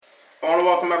I want to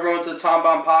welcome everyone to the Tom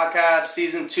Bomb Podcast,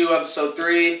 Season 2, Episode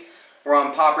 3. We're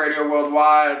on Pop Radio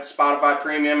Worldwide, Spotify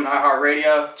Premium, and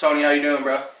iHeartRadio. Tony, how you doing,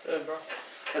 bro? Good, bro.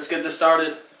 Let's get this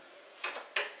started.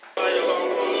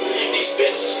 These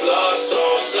bitches love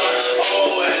son.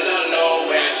 Oh, and I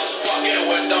know it. Fucking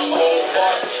with them old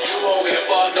boss. You gon' get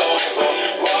fucked over.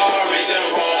 Rarries and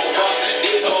Rovers.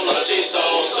 These hoes love cheap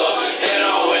salsa. Hit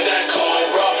on with that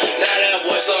Cobra. Now that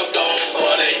boy slumped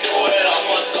over. They do it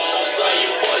off of salsa. You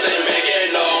boys ain't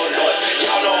making no noise.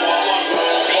 Y'all know I'm a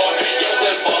grown boy. Your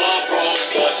clip full of broke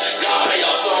boys. God,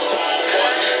 y'all some grown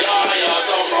boys. God, y'all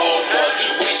some road boys.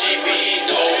 We GP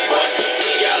dope boys.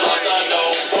 We got lots of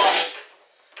dope boys.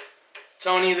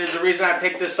 Tony, there's a reason I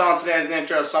picked this song today as the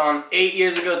intro song. 8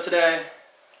 years ago today,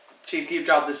 Chief Keef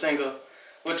dropped this single.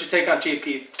 What's your take on Chief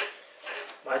Keef?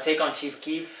 My take on Chief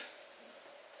Keef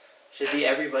should be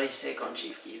everybody's take on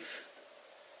Chief Keef.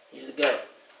 He's the GOAT.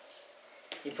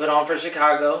 He put on for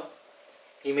Chicago.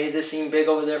 He made the scene big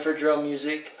over there for drill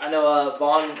music. I know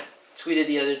Vaughn tweeted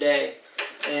the other day,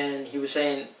 and he was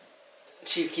saying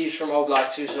Chief Keef's from O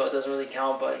Block too, so it doesn't really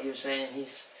count, but he was saying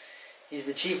he's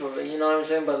the chief of it, you know what I'm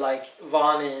saying? But like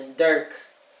Vaughn and Dirk.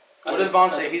 What did Vaughn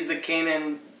say? He's the king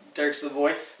and Dirk's the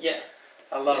voice? Yeah.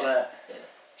 I love that. Yeah.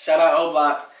 Shout out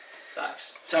O-Block.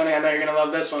 Facts. Tony, I know you're going to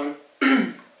love this one.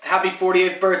 Happy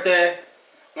 48th birthday.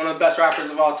 One of the best rappers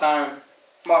of all time.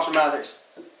 Marshall Mathers.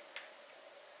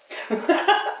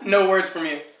 No words from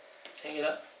you. Hang it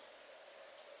up.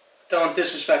 Don't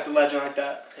disrespect the legend like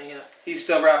that. Hang it up. He's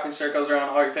still rapping circles around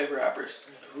all your favorite rappers.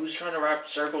 Who's trying to rap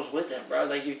circles with him, bro?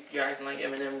 Like, you're acting like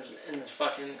Eminem's in this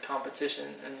fucking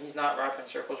competition, and he's not rapping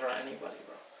circles around anybody,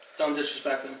 bro. Don't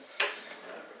disrespect him.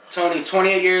 Tony,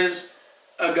 28 years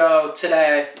ago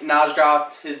today, Nas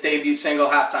dropped his debut single,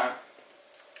 Halftime.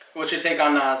 What's your take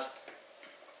on Nas?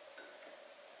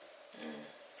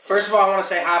 First of all, I want to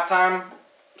say Halftime,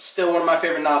 still one of my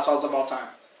favorite Nas songs of all time.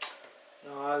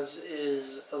 Nas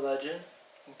is a legend,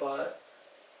 but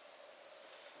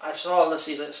I saw, let's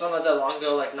see, something like that long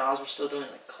ago, like Nas was still doing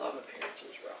like club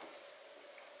appearances, bro.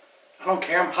 I don't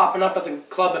care, I'm popping up at the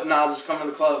club if Nas is coming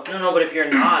to the club. No, but if you're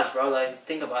Nas, bro, like,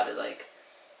 think about it, like,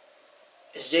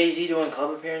 is Jay-Z doing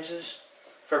club appearances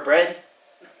for bread?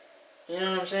 You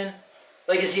know what I'm saying?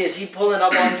 Like, is he pulling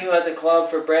up on you at the club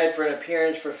for bread, for an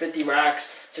appearance, for 50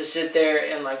 racks, to sit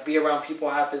there and, like, be around people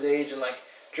half his age and, like,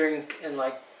 drink and,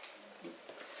 like...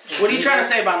 What are you trying to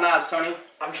say about Nas, Tony?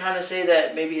 I'm trying to say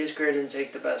that maybe his career didn't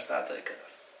take the best path that it could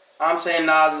have. I'm saying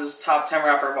Nas is top 10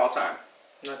 rapper of all time.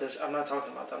 I'm not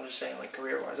talking about that. I'm just saying, like,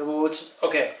 career-wise. Well,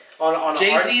 okay, on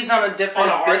Jay-Z's on a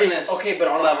different business okay, but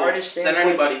on level an artist standpoint, than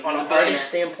anybody. On an artist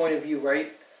standpoint of view,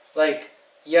 right? Like,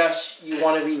 yes, you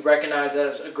want to be recognized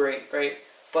as a great, right?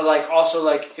 But, like, also,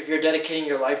 like, if you're dedicating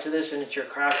your life to this and it's your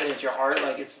craft and it's your art,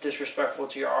 like, it's disrespectful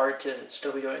to your art to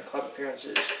still be doing club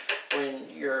appearances when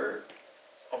you're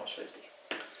almost 50.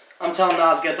 I'm telling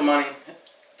Nas, get the money.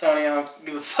 Tony, I don't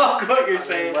give a fuck what you're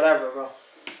saying. Whatever, bro.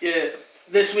 Yeah.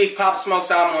 This week, Pop Smoke's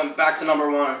album went back to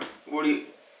 #1. We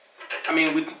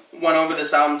went over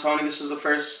this album, Tony. This was the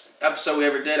first episode we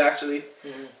ever did, actually.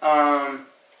 Mm-hmm.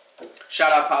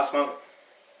 Shout out Pop Smoke.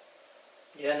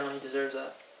 Yeah, no, he deserves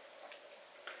that.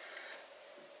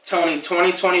 Tony,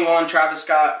 2021, Travis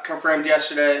Scott confirmed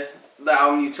yesterday the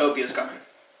album Utopia is coming.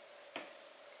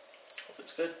 Hope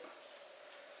it's good.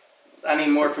 I need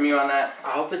more from you on that.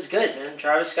 I hope it's good, man.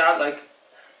 Travis Scott, like,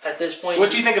 at this point...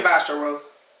 What do you think of Astroworld?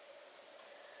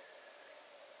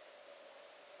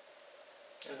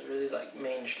 It was really, like,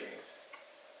 mainstream.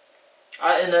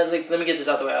 Let me get this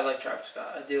out the way. I like Travis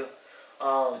Scott. I do.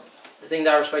 The thing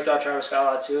that I respect about Travis Scott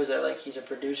a lot, too, is that, like, he's a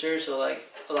producer. So, like,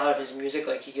 a lot of his music,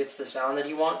 like, he gets the sound that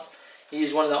he wants.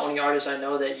 He's one of the only artists I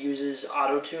know that uses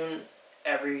auto-tune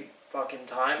every fucking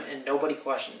time, and nobody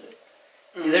questions it.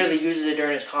 He literally uses it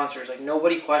during his concerts. Like,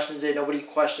 nobody questions it. Nobody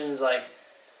questions, like,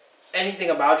 anything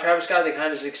about Travis Scott. They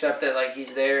kind of just accept that, like,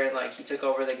 he's there and, like, he took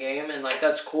over the game. And, like,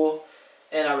 that's cool.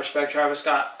 And I respect Travis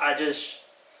Scott. I just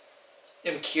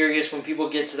am curious when people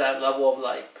get to that level of,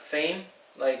 like, fame.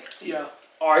 Like, yeah,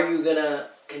 are you going to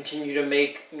continue to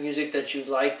make music that you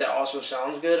like that also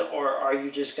sounds good? Or are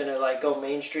you just going to, like, go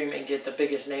mainstream and get the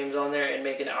biggest names on there and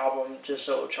make an album just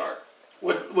so it'll chart?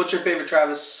 What's your favorite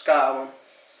Travis Scott album?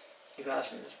 You've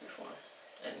asked me this before,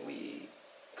 and we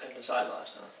couldn't decide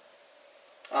last time.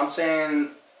 I'm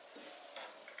saying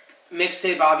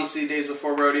mixtape, obviously, Days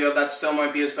Before Rodeo. That still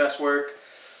might be his best work.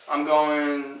 I'm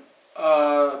going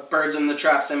Birds in the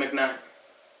Trap, Sam McKnight.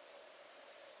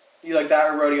 You like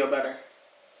that or Rodeo better?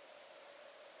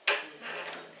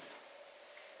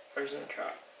 Birds in the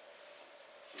Trap.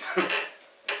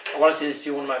 I want to say this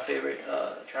too, one of my favorite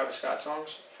Travis Scott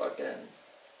songs. Fucking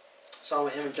Song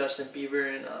with him and Justin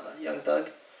Bieber and Young Thug.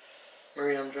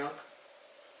 Marie, I'm Drunk.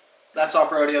 That's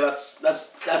off Rodeo.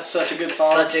 That's such a good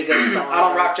song. Such a good song. I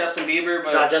don't rock Justin Bieber,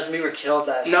 but nah, Justin Bieber killed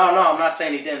that shit. No, I'm not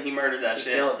saying he didn't. He murdered that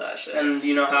shit. He killed that shit. And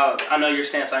you know how I know your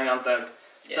stance on Young Thug.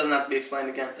 Yeah. Doesn't have to be explained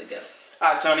again. Again.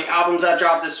 Alright, Tony. Albums that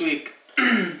dropped this week.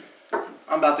 I'm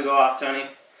about to go off, Tony.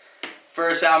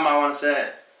 First album I want to say,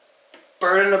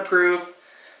 Burden of Proof,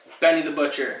 Benny the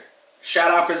Butcher.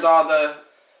 Shout out Griselda.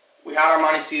 We had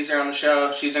Armani Caesar on the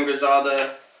show. She's in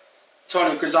Griselda.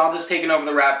 Tony, Griselda's taking over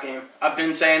the rap game. I've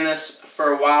been saying this for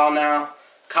a while now.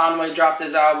 Conway dropped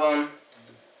his album.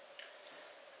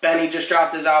 Benny just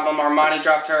dropped his album. Armani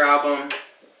dropped her album.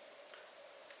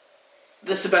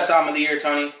 This is the best album of the year,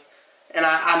 Tony. And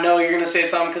I know you're going to say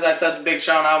something because I said the Big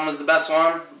Sean album was the best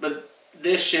one. But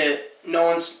this shit, no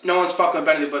one's fucking with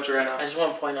Benny the Butcher right now. I just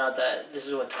want to point out that this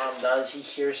is what Tom does. He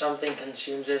hears something,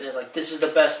 consumes it, and is like, this is the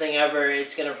best thing ever.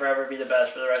 It's going to forever be the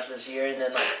best for the rest of this year. And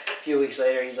then like a few weeks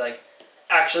later, he's like,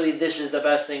 actually, this is the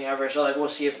best thing ever. So like, we'll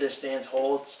see if this stance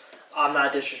holds. I'm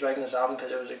not disrespecting this album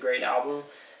because it was a great album.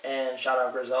 And shout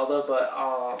out Griselda. But,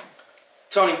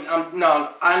 Tony, no,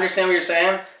 I understand what you're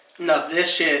saying. No,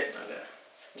 this shit. Okay.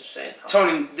 I'm just saying. Tom.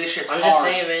 Tony, this shit's hard. I'm just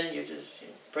saying, man, you're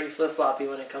pretty flip-floppy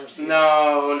when it comes to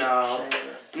No. saying,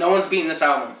 No one's beating this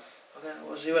album. okay,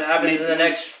 we'll see what happens in the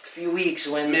next few weeks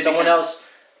when maybe someone Kendrick. else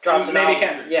drops an Maybe album.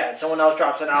 Kendrick. Yeah, someone else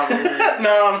drops an album. And then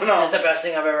No. This is the best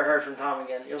thing I've ever heard from Tom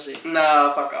again. You'll see.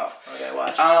 No, fuck off. Okay,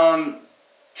 watch.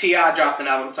 T.I. dropped an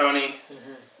album, Tony.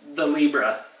 Mm-hmm. The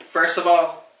Libra. First of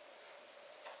all,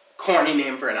 corny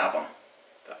name for an album.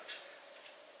 Facts.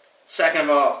 Second of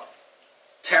all,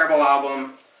 terrible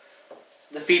album.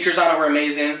 The features on it were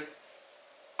amazing.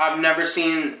 I've never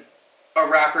seen a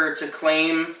rapper to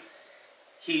claim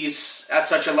he's at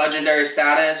such a legendary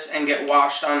status and get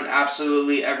washed on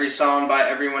absolutely every song by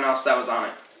everyone else that was on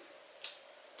it.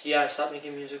 T.I., stop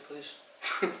making music, please.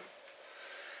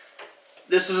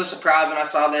 This was a surprise when I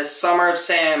saw this. Summer of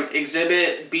Sam,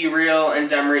 Exhibit, Be Real, and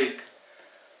Demreek.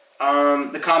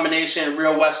 The combination,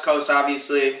 real West Coast,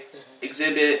 obviously. Mm-hmm.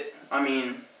 Exhibit, I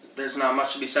mean, there's not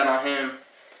much to be said on him.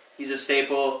 He's a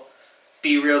staple.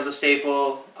 Be Real's a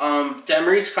staple.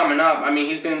 Demreek's coming up. I mean,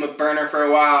 he's been with Burner for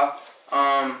a while.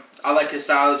 I like his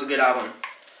style. It's a good album.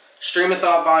 Stream of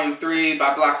Thought Volume 3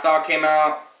 by Black Thought came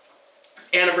out.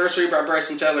 Anniversary by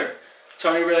Bryson Tiller.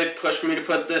 Tony really pushed me to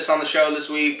put this on the show this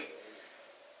week.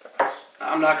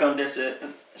 I'm not going to diss it.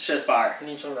 Shit's fire. You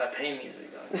need some of that pain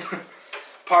music, though.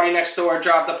 Party Next Door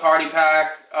dropped the party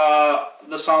pack.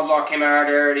 The songs all came out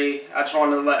already. I just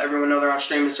wanted to let everyone know they're on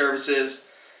streaming services.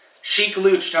 Chic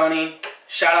Luch, Tony.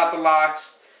 Shout out to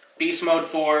Locks. Beast Mode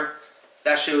 4.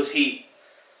 That shit was heat.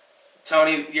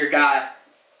 Tony, your guy.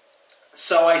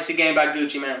 So Icy Game by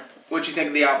Gucci Mane. What'd you think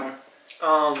of the album?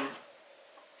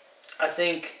 I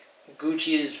think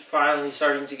Gucci is finally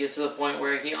starting to get to the point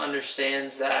where he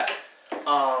understands that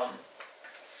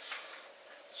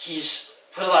he's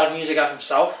put a lot of music out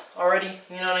himself already,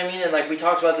 you know what I mean? And like we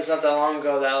talked about this not that long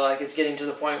ago, that like it's getting to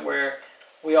the point where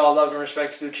we all love and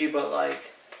respect Gucci, but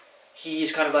like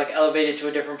he's kind of like elevated to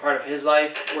a different part of his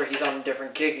life where he's on a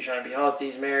different kick. He's trying to be healthy,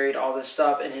 he's married, all this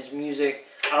stuff, and his music,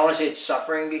 I don't want to say it's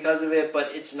suffering because of it,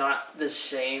 but it's not the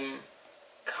same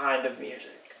kind of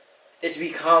music. It's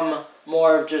become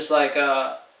more of just like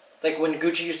when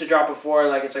Gucci used to drop before,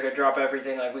 like it's like a drop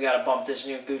everything, like we gotta bump this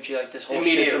new Gucci, like this whole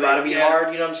shit's about to be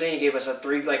hard, you know what I'm saying? He gave us a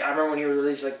 3, like I remember when he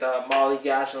released like the Molly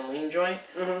Gasoline joint,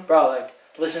 bro, like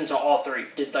listened to all 3,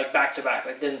 did like back to back,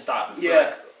 like didn't stop for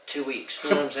like 2 weeks, you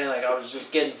know what I'm saying? Like I was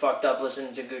just getting fucked up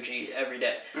listening to Gucci every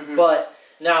day. But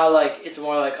now like it's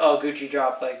more like, oh, Gucci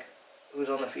dropped, like who's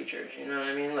on the features, you know what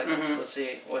I mean? Like let's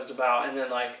see what it's about, and then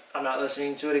like I'm not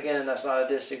listening to it again, and that's not a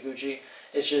diss to Gucci.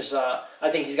 It's just I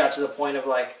think he's got to the point of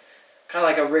like kind of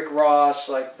like a Rick Ross,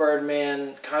 like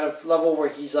Birdman kind of level where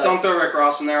he's like, don't throw Rick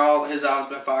Ross in there. All his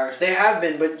albums been fired. They have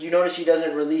been, but you notice he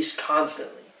doesn't release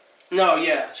constantly. No,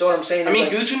 yeah. So what I'm saying is, I mean,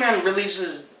 like, Gucci Mane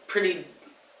releases pretty,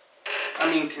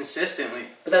 consistently.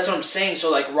 But that's what I'm saying.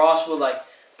 So like Ross would like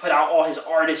put out all his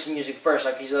artist music first.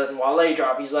 Like he's letting Wale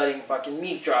drop, he's letting fucking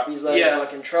Meek drop, he's letting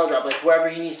fucking Trail drop, like whoever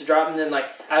he needs to drop, and then like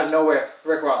out of nowhere,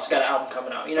 Rick Ross got an album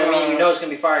coming out. You know what I mean? You know it's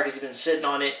gonna be fire because he's been sitting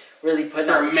on it, really putting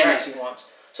out the tracks he wants.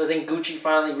 So I think Gucci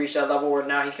finally reached that level where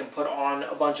now he can put on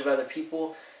a bunch of other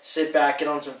people, sit back, get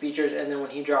on some features, and then when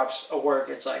he drops a work,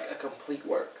 it's like a complete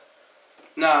work.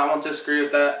 No, I won't disagree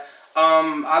with that.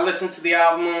 I listened to the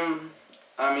album.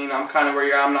 I mean, I'm kind of where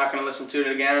you're at. I'm not going to listen to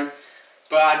it again.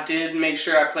 But I did make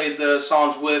sure I played the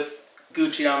songs with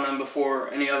Gucci on them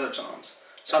before any other songs.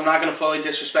 So I'm not going to fully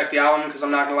disrespect the album because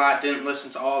I'm not going to lie, I didn't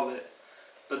listen to all of it.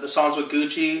 But the songs with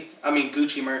Gucci,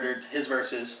 Gucci murdered his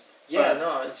verses. Yeah,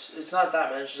 no, it's not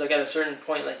that, man. It's just like at a certain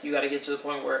point, like you got to get to the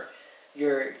point where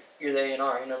you're the A&R. You know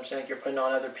what I'm saying? Like you're putting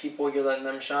on other people, you're letting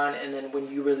them shine, and then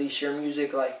when you release your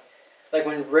music, like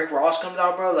when Rick Ross comes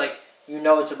out, bro, like you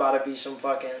know it's about to be some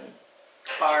fucking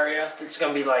fire. Yeah. It's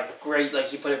gonna be like great. Like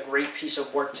he put a great piece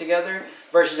of work together.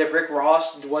 Versus if Rick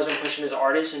Ross wasn't pushing his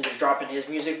artists and just dropping his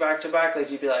music back to back,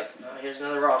 like you'd be like, oh, here's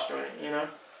another Ross joint, you know?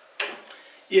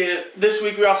 Yeah. This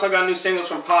week we also got new singles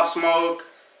from Pop Smoke,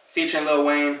 featuring Lil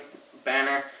Wayne,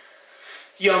 banner.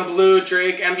 Young Blue,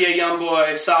 Drake, NBA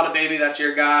YoungBoy, Sada Baby, that's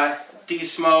your guy. D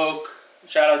Smoke,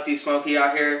 shout out D Smoke, he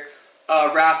out here.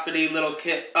 Raspity, Little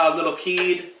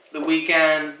Keed, The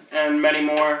Weeknd, and many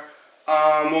more.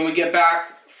 When we get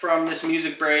back from this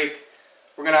music break,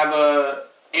 we're gonna have a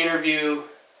interview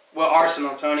with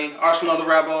Arsenal, Tony. Arsenal the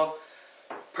Rebel.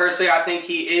 Personally, I think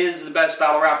he is the best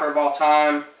battle rapper of all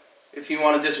time. If you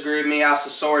want to disagree with me, ask the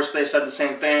source. They said the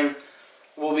same thing.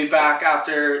 We'll be back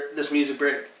after this music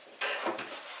break.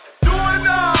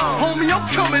 Homie, I'm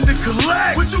coming to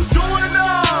collect. What you doing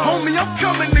now? Homie, I'm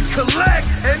coming to collect.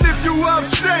 And if you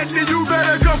upset, then you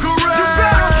better come correct. You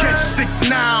better catch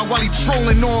 6ix9ine while he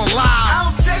trolling on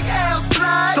live. I'll take L's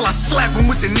blind till I slap him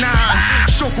with the 9.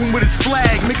 Choke him with his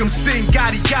flag, make him sing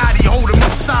Gotti Gotti. Hold him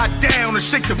upside down and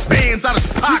shake the bands out his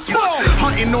pockets.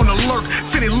 Hunting on the lurk,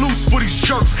 send it loose for these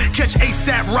jerks. Catch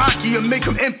ASAP Rocky and make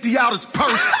him empty out his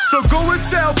purse. So go and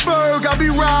tell Ferg I'll be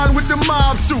riding with the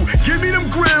mob too. Give me them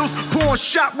grills, pour on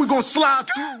shot, we gon' slide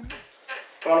through.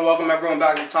 I want to welcome everyone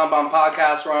back to the Tom Bomb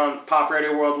Podcast. We're on Pop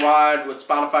Radio Worldwide with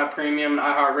Spotify Premium and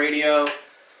iHeartRadio.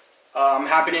 I'm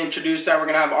happy to introduce that. We're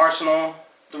going to have Arsenal,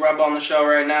 the Rebel, on the show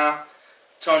right now.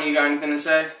 Tony, you got anything to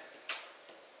say?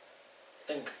 I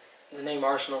think the name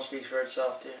Arsenal speaks for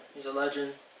itself, dude. He's a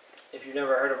legend. If you've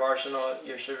never heard of Arsenal,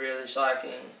 you're severely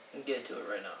slacking. Get to it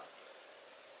right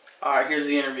now. Alright, here's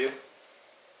the interview.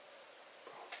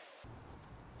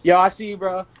 Yo, I see you,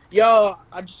 bro. Yo,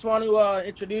 I just want to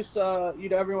introduce you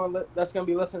to everyone that's going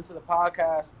to be listening to the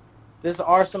podcast. This is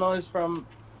Arsenal. He's from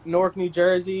Newark, New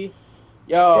Jersey.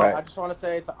 Yo, right. I just want to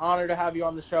say it's an honor to have you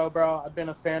on the show, bro. I've been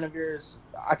a fan of yours.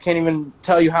 I can't even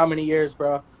tell you how many years,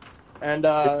 bro. And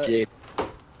this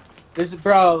is,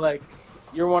 bro, like,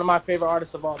 you're one of my favorite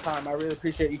artists of all time. I really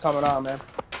appreciate you coming on, man.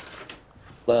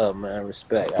 Love, man.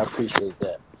 Respect. I appreciate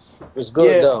that. It's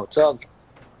good, though. Talk.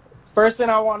 First thing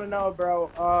I want to know, bro,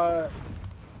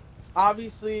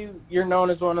 obviously you're known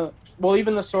as one of, well,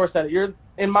 even the source said it.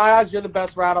 In my eyes, you're the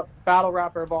best battle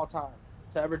rapper of all time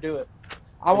to ever do it.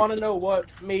 I want to know what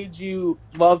made you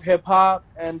love hip-hop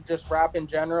and just rap in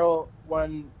general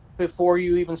before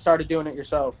you even started doing it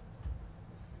yourself.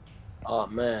 Oh,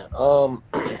 man.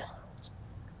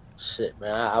 Shit,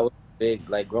 man. I was big,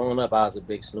 like, growing up, I was a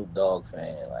big Snoop Dogg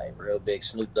fan, like, real big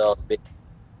Snoop Dogg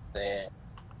fan.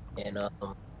 And,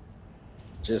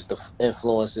 just the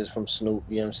influences from Snoop,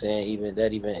 you know what I'm saying? Even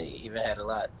had a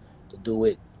lot to do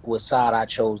with what side I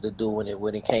chose to do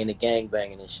when it came to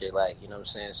gangbanging and shit, like, you know what I'm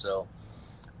saying? So,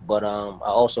 but I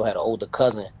also had an older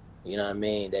cousin, you know what I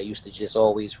mean, that used to just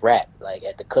always rap, like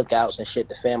at the cookouts and shit,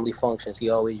 the family functions. He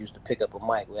always used to pick up a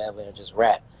mic, whatever, and just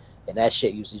rap, and that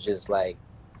shit used to just like,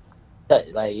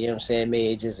 you know what I'm saying?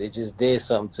 It just did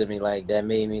something to me, like that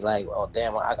made me like, oh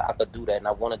damn, I could do that, and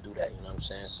I want to do that, you know what I'm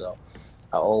saying? So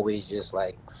I always just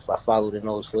like, I followed in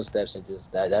those footsteps, and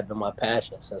just that been my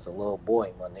passion since a little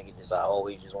boy, my nigga. I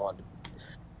always just wanted to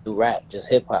do rap, just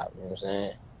hip hop, you know what I'm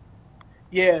saying?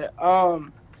 Yeah.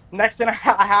 Next thing I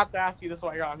have to ask you this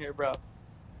while you're on here, bro.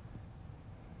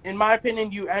 In my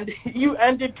opinion, you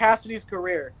ended Cassidy's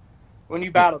career when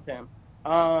you battled him.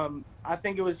 I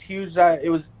think it was huge that it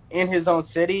was in his own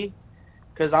city,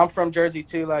 because I'm from Jersey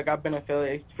too. Like, I've been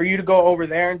affiliated. For you to go over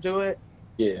there and do it,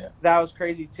 yeah, that was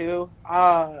crazy too.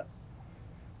 The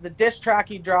diss track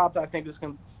he dropped, I think,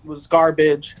 was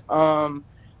garbage. Do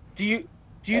you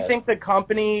think the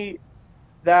company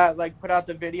that like put out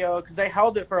the video, because they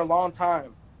held it for a long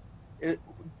time,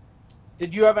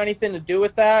 did you have anything to do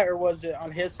with that, or was it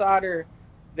on his side, or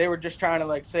they were just trying to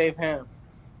like save him?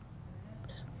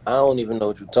 I don't even know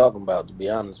what you're talking about, to be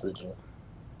honest with you.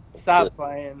 Stop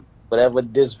playing. Whatever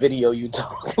this video you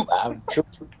talking about, I'm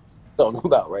talking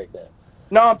about right now.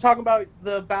 No, I'm talking about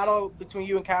the battle between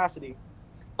you and Cassidy.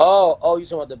 Oh, you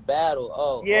talking about the battle?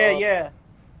 Oh, yeah.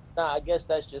 Nah, I guess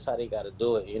that's just how they got to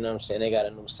do it. You know what I'm saying? They got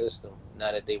a new system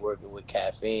now that they working with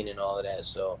caffeine and all of that.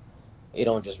 So they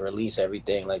don't just release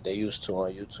everything like they used to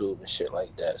on YouTube and shit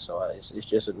like that. So it's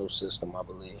just a new system, I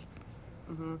believe.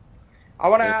 Mm-hmm. I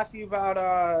want to ask you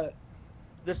about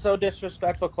the So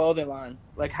Disrespectful clothing line.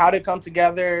 Like, how did it come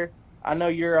together? I know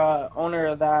you're owner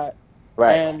of that.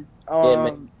 Right. And yeah,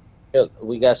 man. Look,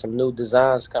 we got some new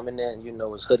designs coming in. You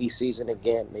know, it's hoodie season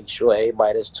again. Make sure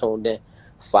everybody that's tuned in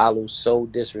follow So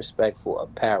Disrespectful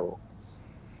Apparel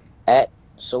at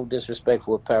So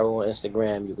Disrespectful Apparel on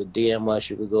Instagram. You could DM us.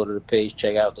 You could go to the page,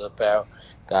 check out the apparel.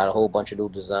 Got a whole bunch of new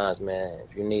designs, man.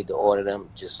 If you need to order them,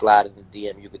 just slide in the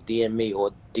DM. You could DM me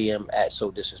or DM at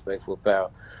So Disrespectful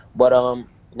Apparel. But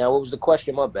now what was the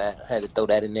question? My bad. I had to throw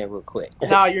that in there real quick.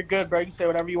 No, you're good, bro. You can say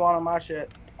whatever you want on my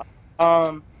shit.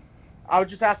 I was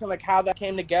just asking like how that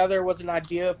came together. Was it an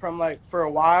idea from like for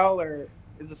a while, or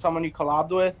is it someone you collabed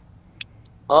with?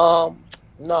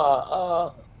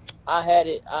 No, I had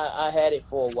it. I had it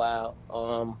for a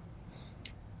while.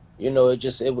 You know,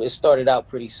 it started out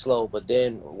pretty slow, but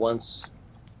then once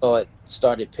it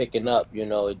started picking up, you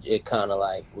know, it kind of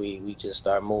like we just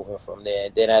started moving from there.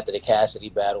 And then after the Cassidy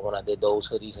battle, when I did those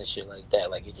hoodies and shit like that,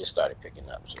 like it just started picking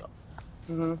up. So.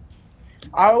 Mm-hmm.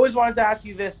 I always wanted to ask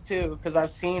you this too, because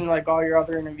I've seen like all your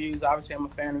other interviews. Obviously, I'm a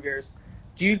fan of yours.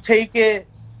 Do you take it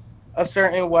a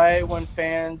certain way when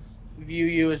fans view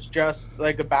you as just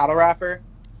like a battle rapper?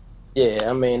 Yeah,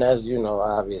 I mean, as you know,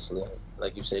 obviously,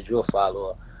 like you said, you're a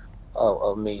follower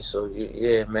of me. So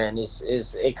yeah, man,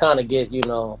 it kind of get, you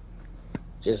know,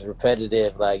 just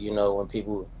repetitive. Like, you know, when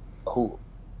people who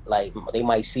like they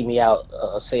might see me out,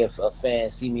 say if a fan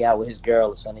see me out with his girl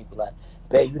or something, they be like,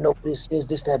 "Babe, you know who this is?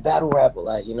 This that battle rapper?"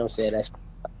 Like, you know what I'm saying? That's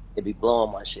they be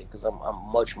blowing my shit because I'm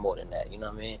much more than that. You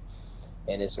know what I mean?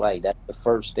 And it's like that's the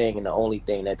first thing and the only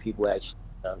thing that people actually,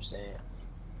 you know what I'm saying,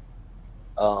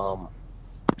 um,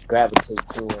 gravitate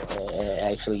to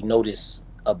and actually notice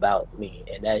about me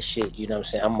and that shit. You know what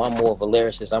I'm saying? I'm more of a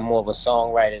lyricist. I'm more of a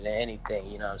songwriter than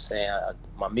anything. You know what I'm saying?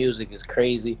 My music is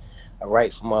crazy. I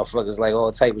write for motherfuckers like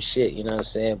all type of shit. You know what I'm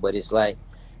saying? But it's like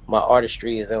my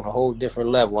artistry is on a whole different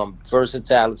level. I'm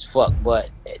versatile as fuck, but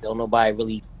don't nobody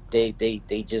really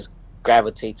they just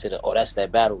gravitate to the that's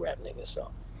that battle rap nigga.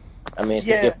 So I mean, it's a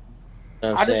Yeah, different. You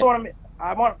know what I I'm just saying? want to.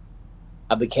 I want.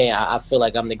 I feel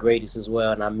like I'm the greatest as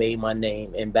well, and I made my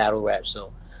name in battle rap.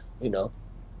 So, you know,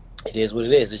 it is what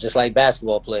it is. It's just like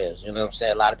basketball players. You know what I'm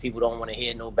saying? A lot of people don't want to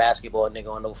hear no basketball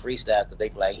nigga on no freestyle because they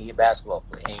be like, he a basketball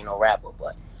player, he ain't no rapper.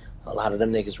 But a lot of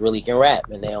them niggas really can rap,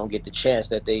 and they don't get the chance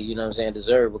that they, you know what I'm saying,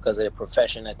 deserve because of the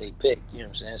profession that they picked. You know what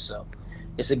I'm saying? So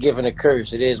it's a gift and a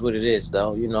curse. It is what it is,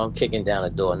 though. You know, I'm kicking down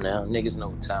the door now. Niggas know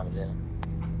what time it is.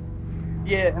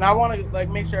 Yeah, and I want to like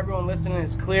make sure everyone listening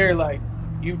is clear. Like,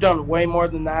 you've done way more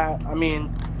than that. I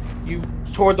mean, you've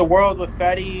toured the world with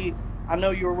Fetty. I know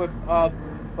you were with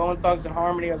Bone Thugs and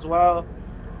Harmony as well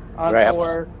on Right?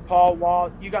 tour. Paul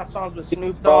Wall. You got songs with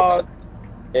Snoop Dogg.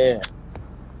 Yeah.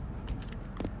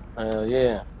 Hell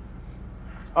yeah.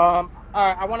 All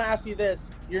right, I want to ask you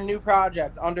this: your new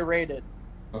project, Underrated.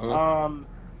 Mm-hmm.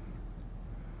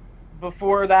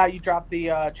 Before that, you dropped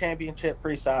the championship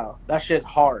freestyle. That shit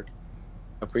hard.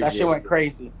 That shit Appreciate went it.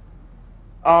 crazy.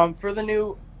 For the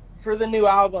new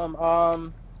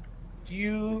album, do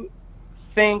you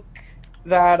think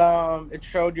that it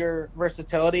showed your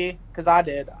versatility? Because I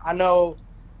did. I know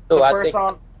So the I first think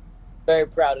song. very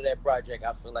proud of that project.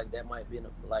 I feel like that might be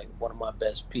like one of my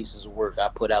best pieces of work I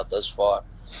put out thus far.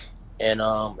 And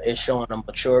it's showing the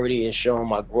maturity, it's showing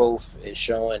my growth, it's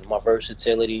showing my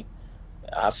versatility.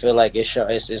 I feel like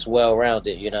it's well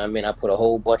rounded. You know what I mean? I put a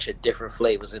whole bunch of different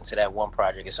flavors into that one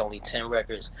project. It's only 10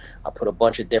 records. I put a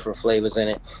bunch of different flavors in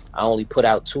it. I only put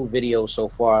out 2 videos so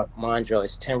far. Mind you,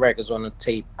 it's 10 records on the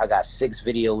tape. I got 6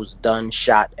 videos done,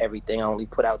 shot, everything. I only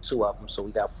put out 2 of them. So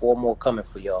we got 4 more coming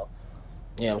for y'all.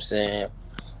 You know what I'm saying?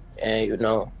 And you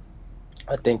know,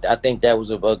 I think that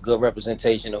was a good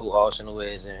representation of who Arsenal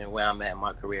is and where I'm at in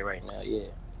my career right now. Yeah.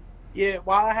 Yeah,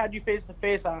 while I had you face to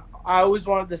face, I always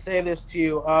wanted to say this to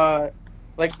you.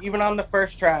 Like even on the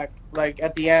first track, like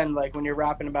at the end, like when you're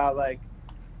rapping about like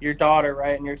your daughter,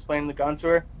 right, and you're explaining the gun to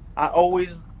her. I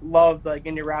always loved like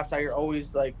in your raps how you're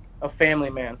always like a family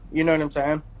man. You know what I'm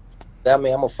saying? I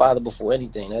mean, I'm a father before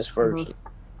anything. That's Hmm. first.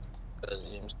 'Cause,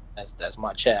 you know, that's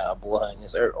my child. I brought her on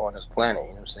this earth, on this planet. You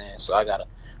know what I'm saying? So I gotta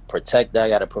protect her. I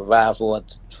gotta provide for her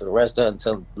for the rest of it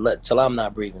until I'm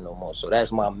not breathing no more. So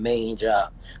that's my main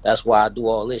job. That's why I do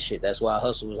all this shit. That's why I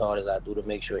hustle as hard as I do to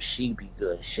make sure she be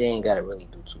good. She ain't gotta really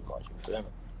do too much. You feel me?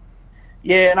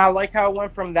 Yeah, and I like how it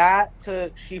went from that to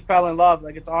she fell in love.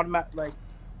 Like it's automatic. Like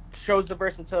shows the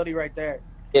versatility right there.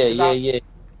 Yeah, Cause yeah, I yeah,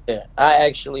 yeah. I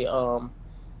actually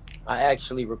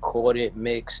recorded,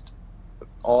 mixed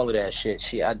all of that shit.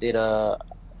 I did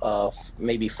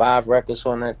maybe 5 records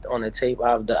on the tape.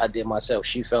 I did myself.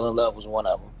 She Fell in Love was one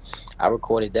of them. I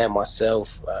recorded that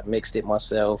myself. I mixed it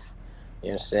myself. You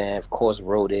know what I'm saying? Of course,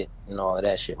 wrote it and all of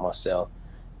that shit myself.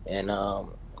 And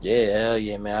Yeah, hell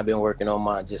yeah, man. I've been working on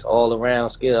my just all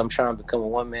around skill. I'm trying to become a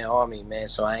one-man army, man,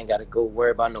 so I ain't got to go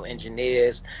worry about no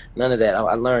engineers, none of that.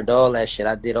 I learned all that shit.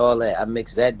 I did all that. I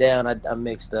mixed that down. I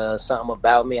mixed Something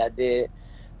About Me.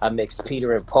 I mixed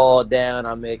Peter and Paul down.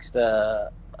 I mixed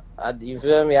you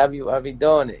feel me? I be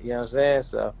doing it. You know what I'm saying?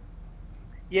 So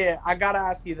Yeah, I gotta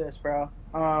ask you this, bro.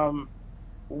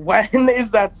 When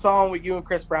is that song with you and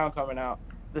Chris Brown coming out?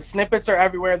 The snippets are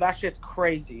everywhere. That shit's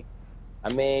crazy.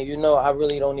 I mean, you know, I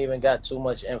really don't even got too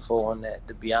much info on that,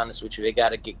 to be honest with you. They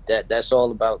gotta get that. That's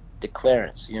all about the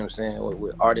clearance. You know what I'm saying?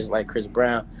 With artists like Chris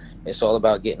Brown, it's all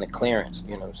about getting the clearance.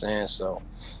 You know what I'm saying? So,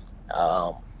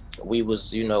 we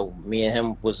was, you know, me and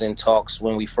him was in talks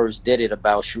when we first did it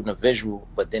about shooting a visual,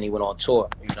 but then he went on tour.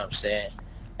 You know what I'm saying?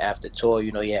 After tour,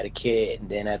 you know, he had a kid, and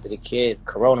then after the kid,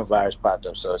 coronavirus popped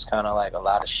up. So it's kind of like a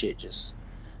lot of shit just,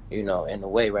 you know, in the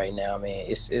way right now. I mean,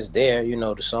 it's there, you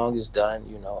know, the song is done.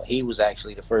 You know, he was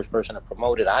actually the first person to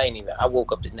promote it. I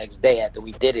woke up the next day after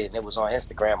we did it, and it was on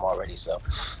Instagram already. So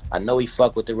I know he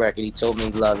fucked with the record. He told me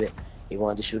he loved it. He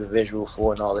wanted to shoot a visual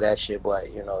for it and all of that shit.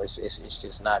 But, you know, it's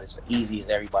just not as easy as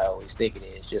everybody always think it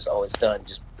is. It's just, oh, it's done,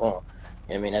 just boom. You know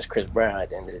what I mean? That's Chris Brown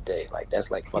at the end of the day. Like,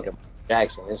 that's like fucking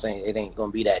Jackson. It ain't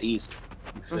gonna be that easy.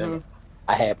 You feel me?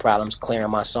 I had problems clearing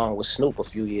my song with Snoop a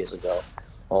few years ago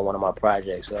on one of my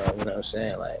projects. You know what I'm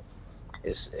saying? Like,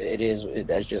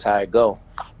 that's just how it go.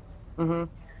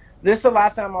 This is the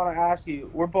last time I want to ask you.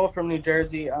 We're both from New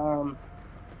Jersey.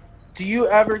 Do you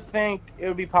ever think it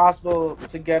would be possible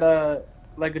to get a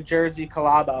Jersey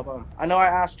collab album? I know I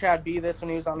asked Chad B this when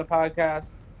he was on the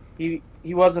podcast. He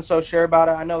wasn't so sure about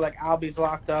it. I know like Albie's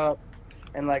locked up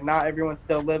and like not everyone's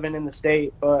still living in the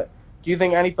state, but do you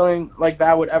think anything like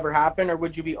that would ever happen, or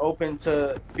would you be open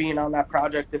to being on that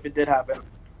project if it did happen?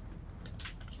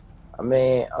 I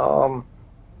mean,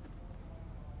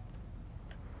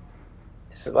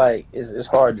 it's like it's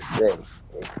hard to say.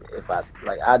 If I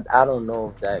don't know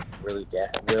if that really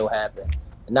will happen.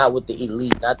 Not with the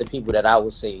elite, not the people that I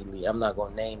would say elite. I'm not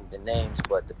gonna name the names,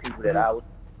 but the people that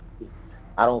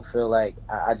I don't feel like.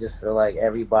 I just feel like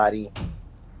everybody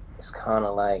is kind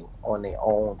of like on their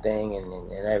own thing,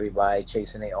 and everybody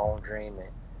chasing their own dream. And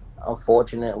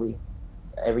unfortunately,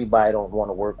 everybody don't want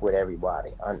to work with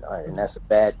everybody, and that's a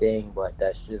bad thing. But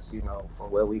that's just, you know, from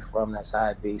where we from, that's how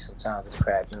it be. Sometimes it's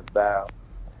crabs in a barrel.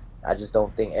 I just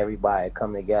don't think everybody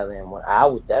come together, and I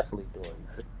would definitely do it.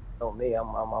 You know me,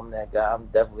 I'm that guy. I'm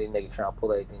definitely a nigga trying to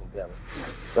pull everything together,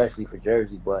 especially for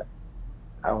Jersey. But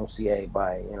I don't see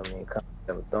everybody, you know what I mean, come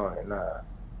together doing it.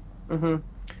 Nah.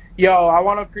 Yo, I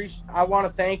want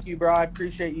to thank you, bro. I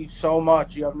appreciate you so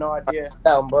much. You have no idea.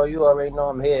 Bro, you already know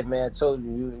I'm here, man. I told you,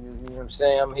 you know what I'm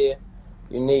saying? I'm here.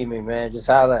 You need me, man. Just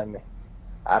holler at me.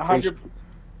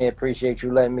 I appreciate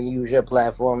you letting me use your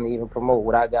platform to even promote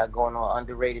what I got going on.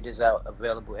 Underrated is out,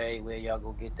 available everywhere. Y'all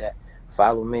go get that.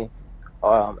 Follow me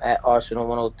at Arsenal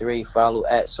 103. Follow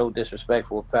at So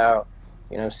Disrespectful Apparel.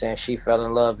 You know what I'm saying? She Fell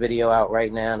in Love video out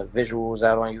right now. The visuals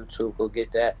out on YouTube. Go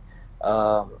get that.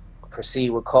 Proceed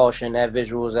with Caution. That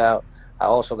visuals out. I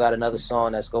also got another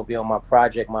song that's gonna be on my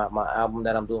project, my album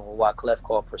that I'm doing with Wyclef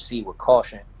called Proceed with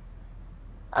Caution.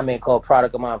 Called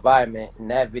Product of My Environment, and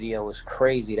that video is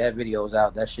crazy. That video is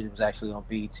out. That shit was actually on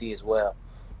BET as well.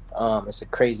 It's a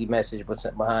crazy message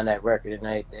behind that record and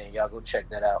everything. Y'all go check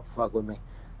that out. Fuck with me.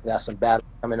 We got some battle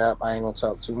coming up. I ain't gonna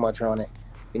talk too much on it.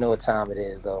 You know what time it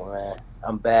is though, man.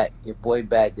 I'm back. Your boy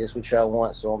back. This what y'all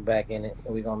want, so I'm back in it,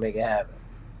 and we gonna make it happen.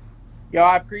 Yo,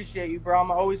 I appreciate you, bro. I'm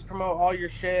always promote all your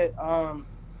shit.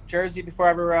 Jersey before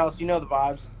everywhere else. You know the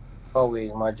vibes.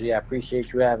 Always, my G. I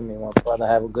appreciate you having me, my brother.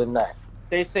 Have a good night.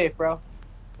 Stay safe, bro.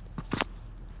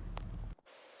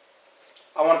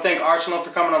 I want to thank Arsenal for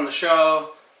coming on the show.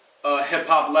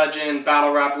 Hip-hop legend,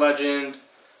 battle rap legend.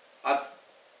 I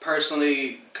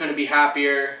personally couldn't be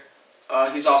happier.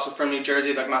 He's also from New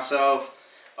Jersey like myself.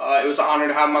 It was an honor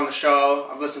to have him on the show.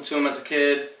 I've listened to him as a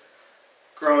kid.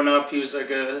 Growing up, he's like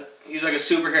a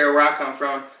superhero where I come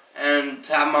from. And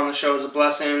to have him on the show is a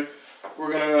blessing.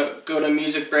 We're going to go to a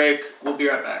music break. We'll be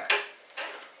right back.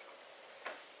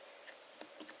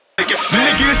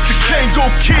 Nigga, it's the Kango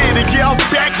Kid, and yeah, I'm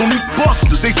back on these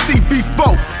busters. They see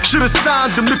B4, should've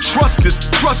signed them to trust us.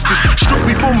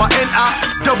 Strictly for my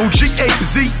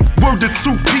N-I-double-G-A-Z, word to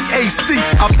 2-P-A-C.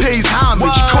 I pays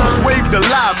homage, Coast Wave the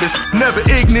livest, never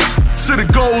ignorant to the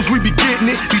goals, we be getting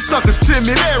it. These suckers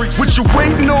timid, what you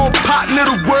waiting on, partner,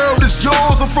 the world is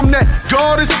yours. I'm from that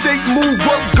Garden State, move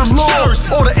work galore.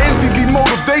 All the envy be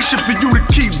motivation for you to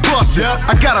keep busting.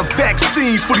 I got a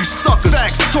vaccine for these suckers.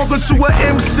 Talking to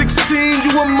an M16,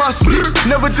 you a must.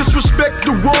 Never disrespect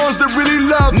the ones that really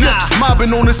love you. My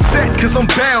been on the set cause I'm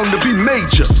bound to be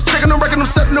major. Checking the record, I'm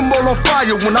setting them all on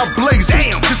fire when I blaze it.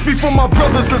 Damn. Just before my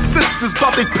brothers and sisters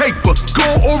bout they paper.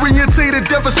 Goal orientated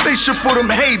devastation for them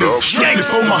haters.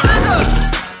 For my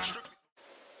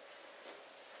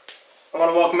I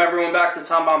want to welcome everyone back to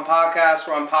Tom Bomb Podcast.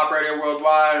 We're on Pop Radio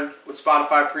Worldwide with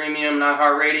Spotify Premium,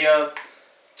 iHeartRadio.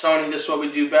 Tony, this is what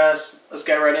we do best. Let's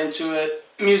get right into it.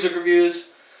 Music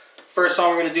reviews. First song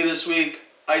we're going to do this week,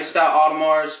 Iced Out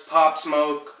Audemars, Pop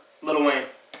Smoke, Lil Wayne.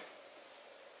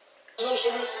 And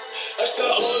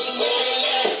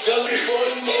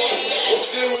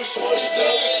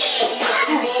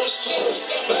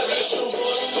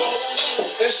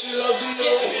she love the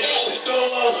she throw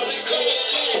 100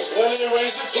 cups when it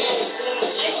rains it pours.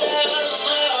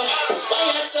 Why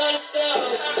you tell the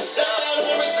songs? Step out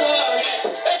on the car.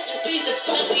 Rest in peace the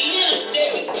puppy. In the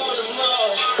day we go to mall.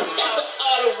 That's the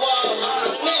auto wall.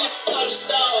 Man, it's all the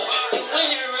stars. And when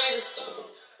it rains it storms.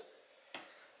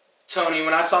 Tony,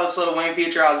 when I saw this Lil Wayne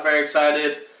feature, I was very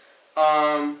excited.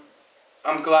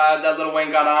 I'm glad that Lil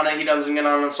Wayne got on it. He doesn't get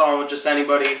on a song with just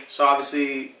anybody, so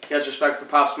obviously he has respect for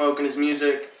Pop Smoke and his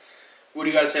music. What do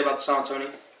you got to say about the song, Tony?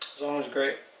 The song was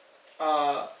great.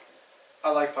 I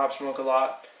like Pop Smoke a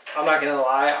lot. I'm not gonna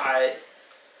lie.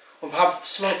 When Pop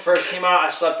Smoke first came out, I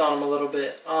slept on him a little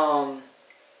bit.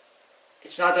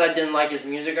 It's not that I didn't like his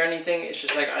music or anything. It's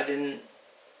just like I didn't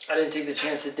take the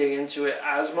chance to dig into it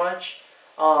as much.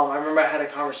 I remember I had a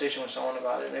conversation with someone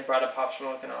about it, and they brought up Pop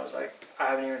Smoke, and I was like, I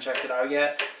haven't even checked it out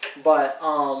yet. But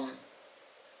Pop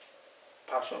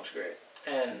Smoke's great,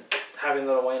 and having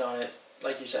Lil Wayne on it,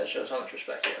 like you said, shows how much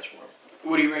respect he has for him.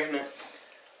 What are you rating it?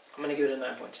 I'm gonna give it a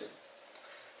 9.2.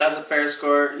 That's a fair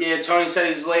score. Yeah, Tony said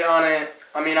he's late on it.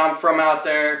 I mean, I'm from out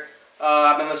there.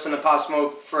 I've been listening to Pop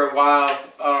Smoke for a while,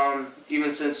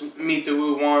 even since Meet the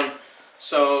Woo won.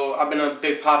 So I've been a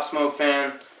big Pop Smoke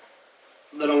fan.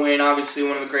 Lil Wayne, obviously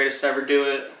one of the greatest to ever do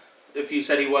it. If you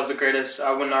said he was the greatest,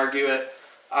 I wouldn't argue it.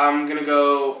 I'm going to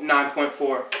go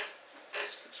 9.4.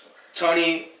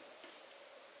 Tony,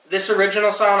 this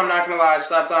original song, I'm not going to lie, I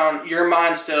slept on Your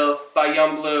Mind Still by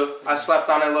Young Blue. I slept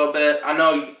on it a little bit. I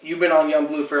know you've been on Young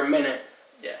Blue for a minute.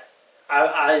 Yeah.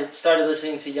 I started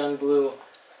listening to Young Blue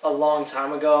a long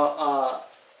time ago.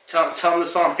 Tell him the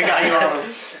song I got you on.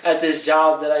 At this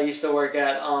job that I used to work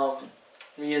at,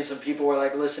 me and some people were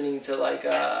like listening to like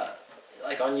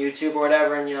on YouTube or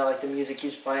whatever, and you know, like the music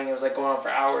keeps playing. It was like going on for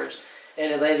hours,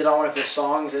 and it landed on one of his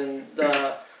songs, and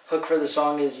the hook for the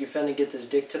song is "You finna get this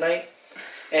dick tonight,"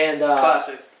 and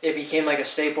classic. It became like a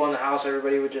staple in the house.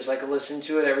 Everybody would just like listen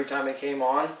to it every time it came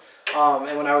on.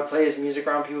 And when I would play his music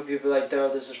around people, people would be like,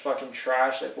 "Dude, this is fucking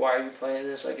trash. Like, why are you playing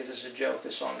this? Like, is this a joke?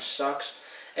 This song sucks."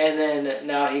 And then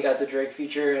now he got the Drake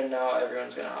feature, and now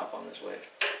everyone's gonna hop on this wave.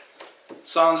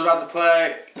 Song's about to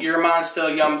play. Your Mind Still,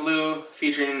 Young Blue,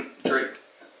 featuring Drake.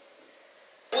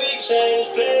 We change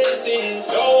places,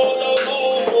 don't want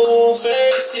no boom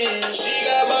faces. She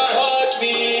got my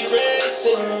heartbeat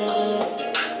racing.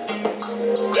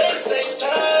 They say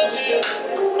time is.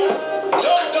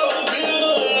 Don't go build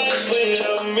a life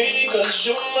without me, cause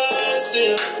you're mine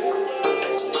still.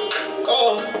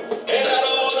 Oh, and I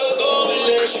don't wanna go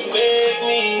unless you make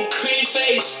me. Pretty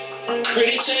face,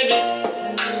 pretty tempting.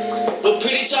 But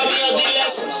pretty taught me ugly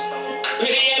lessons.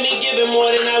 Pretty had me giving more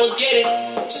than I was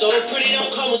getting. So pretty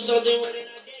don't come with something when I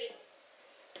get it.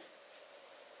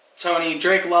 Tony,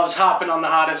 Drake loves hopping on the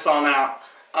hottest song out.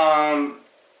 I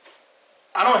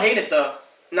don't hate it though.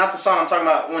 Not the song I'm talking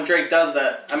about when Drake does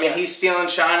that. I mean, he's stealing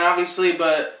shine obviously,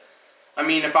 but I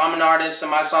mean, if I'm an artist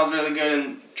and my song's really good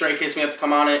and Drake hits me up to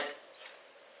come on it,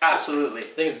 absolutely. I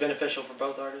think it's beneficial for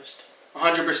both artists.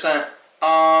 100%.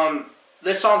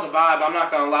 This song's a vibe, I'm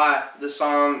not gonna lie. This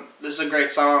is a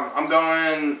great song. I'm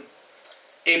going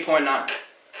 8.9.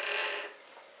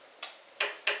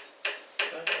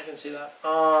 Okay, I can see that.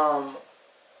 I'm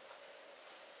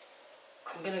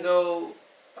gonna go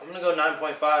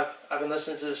 9.5. I've been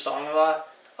listening to this song a lot.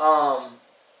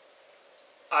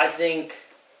 I think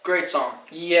Great song.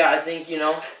 Yeah, I think, you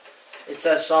know, it's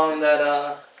that song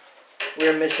that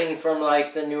we're missing from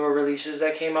like the newer releases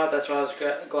that came out. That's why I was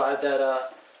glad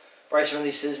that Bryson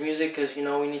released his music, because, you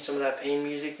know, we need some of that Pain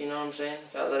music, you know what I'm saying?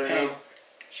 Gotta let her Pain. know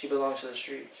she belongs to the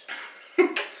streets.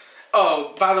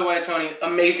 Oh, by the way, Tony,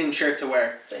 amazing shirt to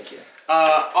wear. Thank you.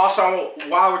 Also,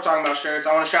 while we're talking about shirts,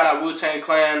 I want to shout out Wu-Tang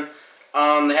Clan.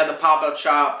 They had the pop-up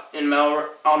shop on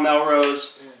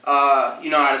Melrose. You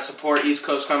know how to support East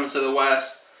Coast coming to the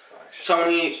West.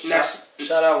 Tony,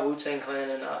 Shout out Wu-Tang Clan,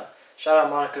 and shout out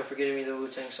Monica for getting me the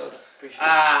Wu-Tang soda. Appreciate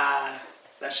it.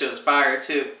 That shit was fire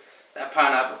too. That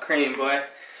pineapple cream, boy.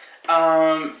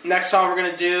 Next song we're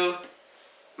gonna do,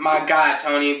 my guy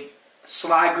Tony,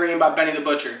 Sly Green by Benny the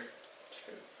Butcher.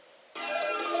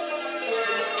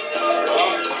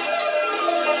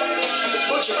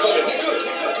 Butcher coming, nigga.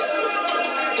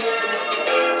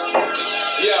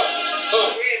 Yeah,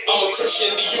 I'm a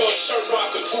Christian Dior shirt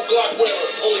rocker, 2 Glock wearer,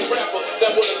 only rapper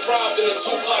that would have thrived in the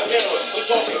Tupac era. I'm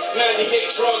talking 98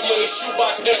 drug money,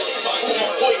 shoebox era. I proved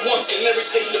my point once and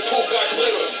everything the proof got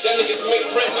clearer. Y'all niggas make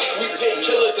threats, we take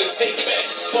killers and take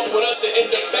bets. Fuck with us and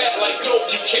end up bad like dope,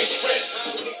 you can't stretch.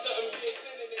 20-something years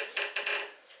in it.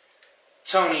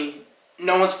 Tony,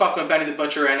 no one's fucking with Benny the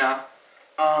Butcher right now.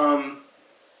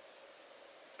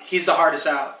 He's the hardest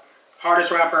out.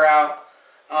 Hardest rapper out.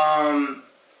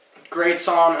 Great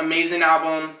song, amazing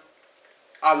album.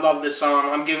 I love this song.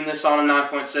 I'm giving this song a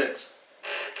 9.6.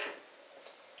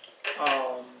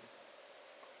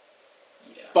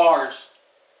 Yeah. Bars.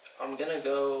 I'm gonna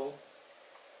go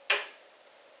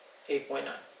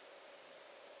 8.9.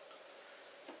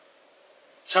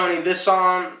 Tony, this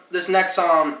next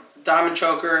song, Diamond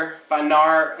Choker by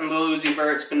Nar and Lil Uzi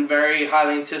Vert, it's been very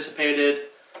highly anticipated.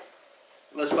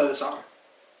 Let's play the song.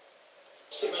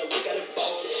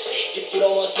 You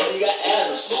don't want smoke, you got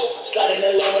asthma. Slide in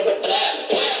the lane with the blast.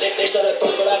 They started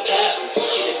first, but I passed.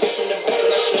 Get the bitch from the back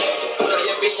and I smacked. Fuck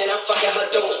your bitch and I'm fucking her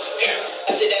door.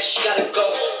 After that, she gotta go.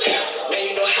 Man,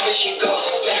 you know how she go.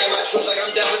 Stacking my truth like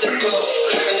I'm done with the gold.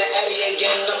 Cracking the Addy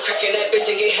again. I'm cracking that bitch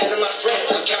and get half of my friend.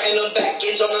 I'm counting them back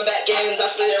ends on my back ends. I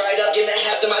split it right up, give me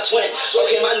half to my twin.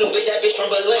 Okay, my new bitch, that bitch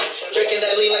from Berlin. Drinking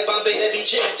that lean like Bombay, that be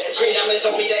gin. That green diamonds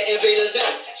on me, that invaders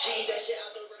in. She eat that shit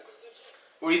out the represent.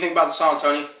 What do you think about the song,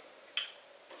 Tony?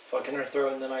 Fucking her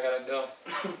throat and then I gotta go.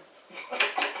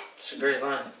 It's a great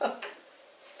line.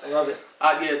 I love it.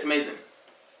 Yeah, it's amazing.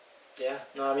 Yeah,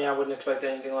 no, I mean, I wouldn't expect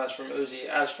anything less from Uzi.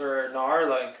 As for Nar,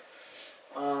 like,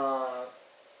 I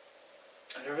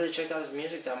never really checked out his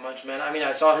music that much, man. I mean,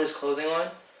 I saw his clothing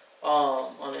line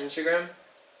on Instagram.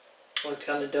 Looked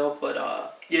kind of dope, but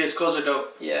Yeah, his clothes are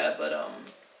dope. yeah, but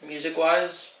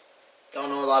music-wise, don't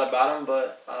know a lot about him,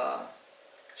 but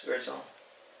it's a great song.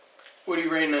 What are you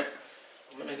rating it?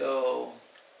 I'm gonna go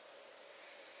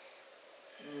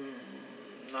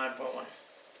 9.1.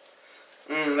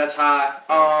 That's high.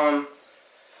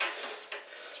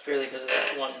 It's purely because of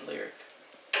that one lyric.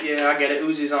 Yeah, I get it.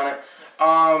 Uzi's on it.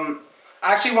 I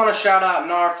actually want to shout out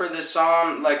Nar for this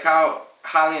song, like how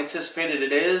highly anticipated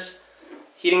it is.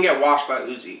 He didn't get washed by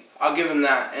Uzi. I'll give him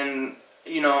that. And,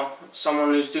 you know,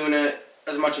 someone who's doing it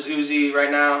as much as Uzi right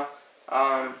now,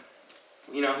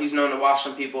 you know, he's known to wash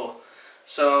some people.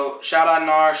 So, shout out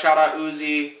Nar, shout out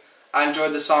Uzi. I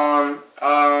enjoyed the song.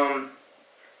 I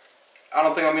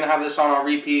don't think I'm going to have this song on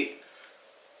repeat.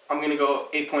 I'm going to go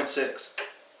 8.6.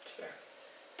 Fair.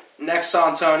 Next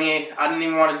song, Tony. I didn't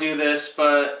even want to do this,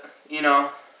 but, you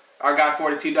know, our guy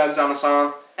 42 Doug's on the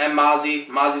song. And Mozzie.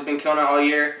 Mozzie's been killing it all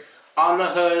year. On the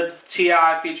Hood,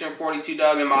 T.I. featuring 42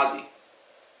 Doug and Mozzie.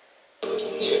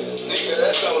 Nigga,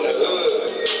 that's on the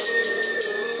hood.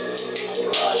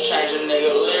 Changing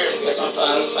nigga lyrics, guess I'm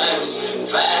finally famous.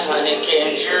 500K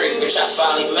in jury, bitch, I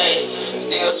finally made it.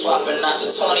 Still swapping out the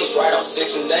 20s right on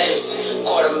 6 and Davis.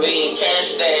 $250,000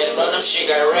 cash dash, bro, them shit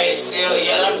got raised. Still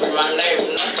yelling for my neighbors,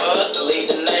 enough for us to lead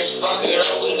the nation. Fuck it up,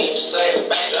 we need to save it.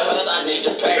 Back to us, I need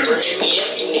the paper. Hit me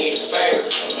if you need a favor.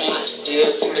 Man, I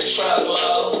still the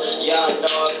truckload. Young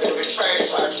dog, been betrayed,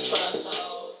 it's hard to trust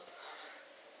hoes.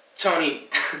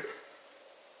 Tony,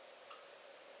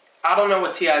 I don't know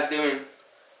what T.I.'s doing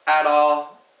at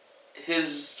all.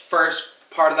 His first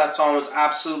part of that song was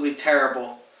absolutely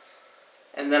terrible.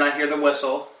 And then I hear the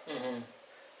whistle.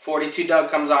 42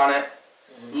 Doug comes on it.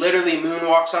 Literally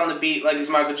moonwalks on the beat like he's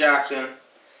Michael Jackson.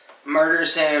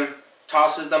 Murders him.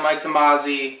 Tosses the mic to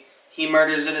Mozzie. He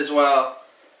murders it as well.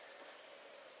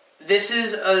 This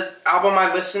is an album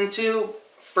I listened to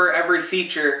for every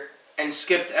feature and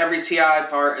skipped every T.I.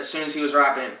 part as soon as he was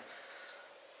rapping.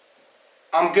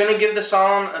 I'm going to give the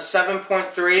song a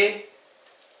 7.3,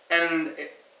 and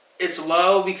it's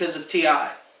low because of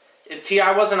T.I. If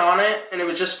T.I. wasn't on it, and it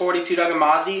was just 42 Doug and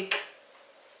Mozzie,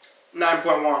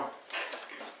 9.1.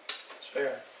 It's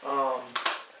fair.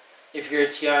 If you're a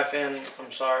T.I. fan,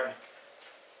 I'm sorry.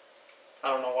 I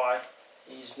don't know why.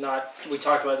 He's not... We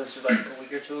talked about this like a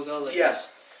week or two ago. Like, Yes.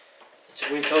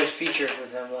 It's always featured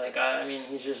with him. Like, I mean,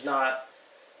 he's just not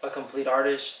a complete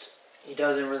artist. He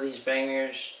doesn't release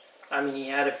bangers. I mean, he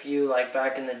had a few, like,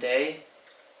 back in the day.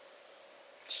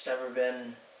 Just never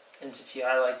been into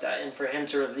T.I. like that. And for him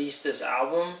to release this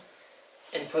album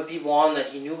and put people on that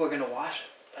he knew were going to watch him.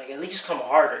 Like, at least come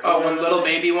harder. Oh, when Little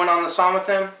Baby went on the song with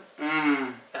him?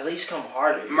 At least come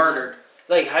harder. Murdered.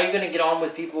 Like, how you going to get on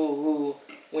with people who,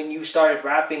 when you started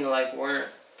rapping, like, weren't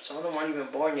some of them aren't even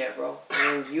born yet, bro.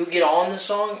 And you get on the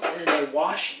song and then they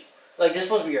wash you. Like, this is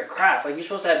supposed to be your craft. Like, you're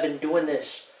supposed to have been doing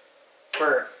this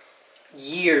for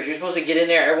years. You're supposed to get in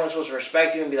there. Everyone's supposed to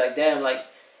respect you and be like, damn, like,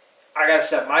 I gotta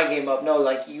step my game up. No,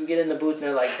 like, you get in the booth and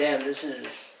they're like, damn, this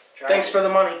is trash. Thanks for the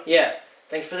money. Yeah.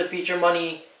 Thanks for the feature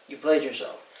money. You played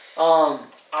yourself. I'm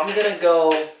gonna go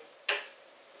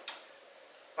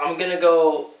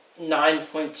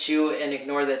 9.2 and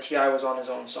ignore that T.I. was on his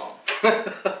own song.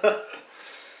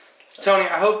 Tony,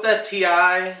 I hope that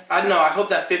I hope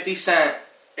that 50 Cent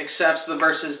accepts the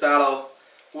versus battle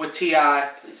with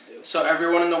T.I. Please do. so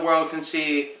everyone in the world can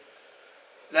see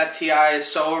that T.I. is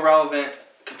so irrelevant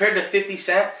compared to 50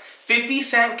 Cent. 50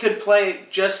 Cent could play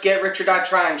Just Get Rich or Die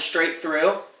Trying straight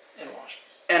through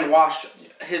and wash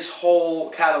his whole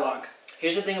catalog.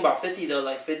 Here's the thing about 50 though,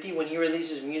 like 50 when he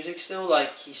releases music still,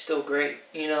 like he's still great.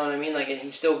 You know what I mean? Like, and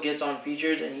he still gets on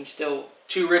features and he's still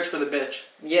Too rich for the bitch.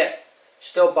 yeah,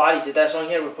 still bodies it. That song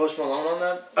he had with Post Malone on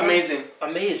that. Amazing.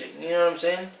 Amazing. You know what I'm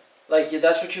saying? Like,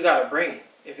 that's what you gotta bring.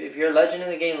 If you're a legend in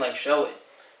the game, like, show it.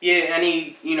 Yeah, and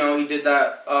he did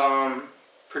that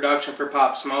production for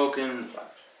Pop Smoke, and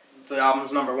the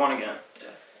album's #1 again. Yeah.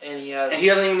 And he And he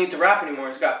doesn't even need to rap anymore.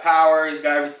 He's got power. He's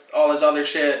got all his other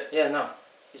shit. yeah, no.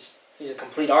 He's a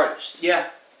complete artist. Yeah.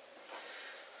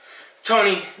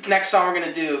 Tony, next song we're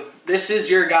gonna do. This is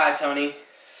your guy, Tony.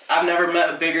 I've never met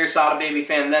a bigger Sada Baby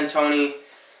fan than Tony.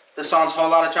 The song's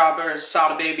Whole Lotta Chopper,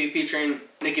 Sada Baby featuring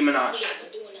Nicki Minaj.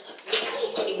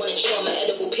 Only wanna show my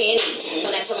edible panties.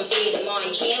 When I tell him see tomorrow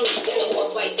and can't leave. Got the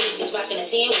off-white sneakers rocking a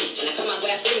tan week. When I come out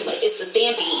rap free, but it's the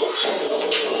stampede.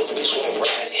 Bitch won't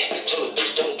ride it. Told a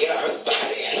bitch don't get her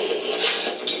body.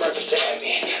 Keep right beside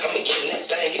me. I'ma get in that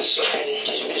thing and sliding.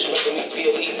 This bitch making me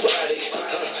feel erotic.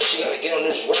 She gotta get on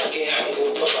this rocket. I don't give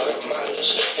a fuck about her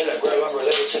mileage. And I grab my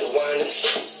related to the whinings.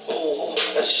 Ooh,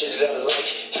 that's the shit that I like.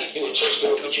 You a church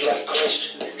girl, but you like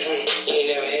Christ. You ain't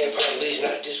never had probably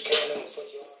not this kind. I'ma fuck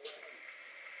you all.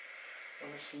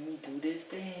 Wanna see me do this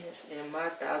dance in my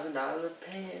 $1,000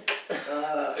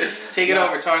 pants. Take it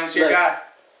over, Tony. It's your Look. guy.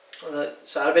 Look,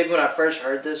 Sada Baby, when I first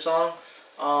heard this song,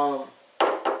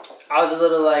 I was a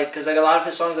little like, because like a lot of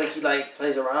his songs, like he like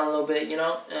plays around a little bit, you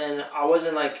know, and I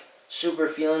wasn't like super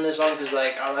feeling this song because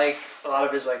like I like a lot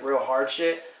of his like real hard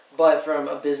shit, but from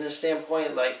a business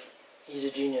standpoint, like he's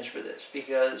a genius for this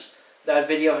because that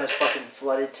video has fucking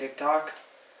flooded TikTok,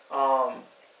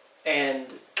 and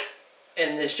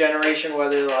in this generation,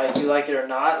 whether like you like it or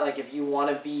not, like if you want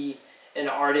to be an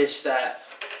artist that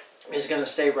is gonna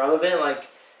stay relevant, like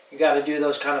you got to do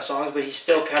those kind of songs, but he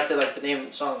still kept it, like, the name of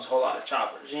the song is Whole Lotta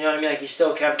Choppers. You know what I mean? Like, he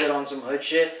still kept it on some hood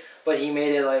shit, but he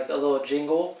made it, like, a little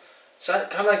jingle. So,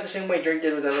 kind of like the same way Drake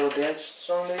did with that little dance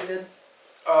song that he did.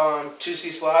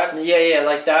 2C Slide. Yeah,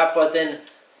 like that, but then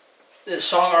the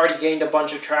song already gained a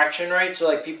bunch of traction, right? So,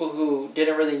 like, people who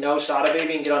didn't really know Sada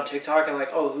Baby and get on TikTok and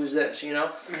like, oh, who's this, you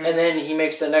know? Mm-hmm. And then he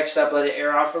makes the next step, let it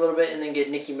air out for a little bit, and then get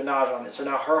Nicki Minaj on it. So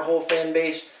now her whole fan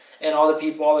base and all the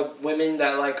people, all the women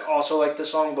that like also like the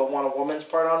song but want a woman's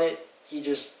part on it, he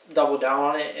just doubled down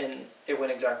on it and it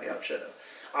went exactly how it should have.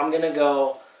 I'm gonna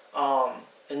go,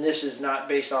 and this is not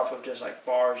based off of just like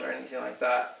bars or anything like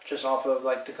that, just off of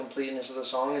like the completeness of the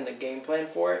song and the game plan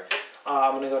for it.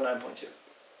 I'm gonna go 9.2.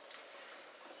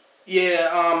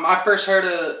 Yeah, I first heard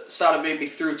of Sada Baby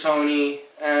through Tony,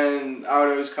 and I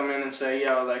would always come in and say,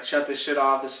 yo, like, shut this shit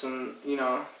off, this, and, you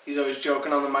know, he's always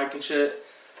joking on the mic and shit.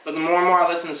 But the more and more I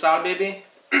listen to Sada Baby,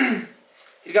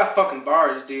 he's got fucking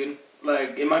bars, dude.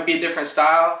 Like, it might be a different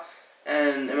style,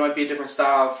 and it might be a different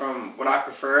style from what I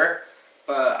prefer,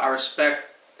 but I respect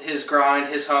his grind,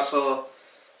 his hustle,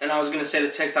 and I was going to say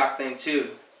the TikTok thing,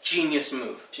 too. Genius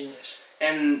move. Genius.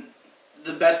 And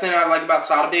the best thing I like about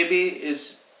Sada Baby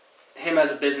is him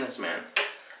as a businessman.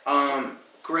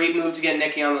 Great move to get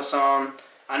Nicki on the song.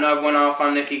 I know I've went off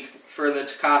on Nicki for the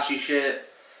Tekashi shit.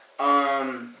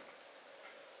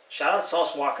 Shout out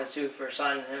Sauce Walka too for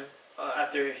signing him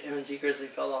after him and T Grizzly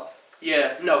fell off.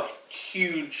 Yeah, no,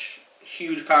 huge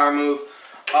power move.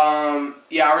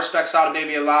 Yeah, I respect Sada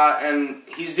Baby a lot, and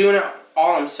he's doing it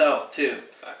all himself too.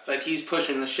 Like, he's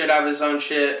pushing the shit out of his own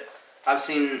shit. I've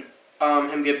seen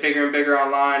him get bigger and bigger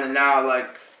online, and now,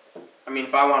 like, I mean,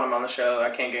 if I want him on the show, I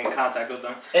can't get in contact with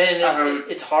him. And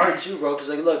it's hard too, bro, because,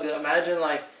 like, look, imagine,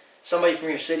 like, somebody from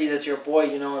your city that's your boy,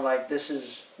 you know, and, like, this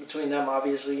is between them,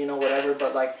 obviously, you know, whatever,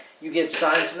 but, like, you get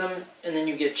signed to them, and then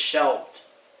you get shelved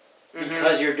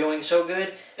because you're doing so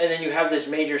good, and then you have this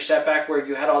major setback where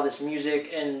you had all this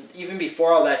music, and even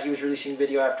before all that, he was releasing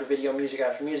video after video, music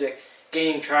after music,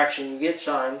 gaining traction, you get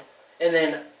signed, and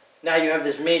then now you have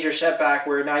this major setback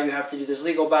where now you have to do this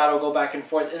legal battle, go back and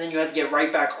forth, and then you have to get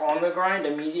right back on the grind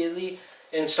immediately,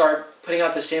 and start putting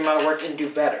out the same amount of work and do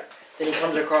better. Then he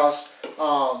comes across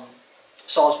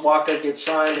Sauce Waka, gets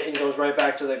signed, and goes right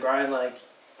back to the grind. Like,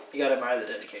 you gotta admire the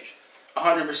dedication.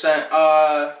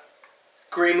 100%.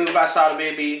 Great move by Sada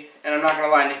Baby, and I'm not gonna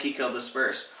lie, Nicki killed this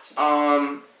verse.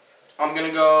 I'm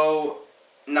gonna go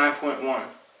 9.1.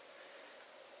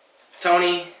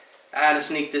 Tony, I had to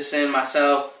sneak this in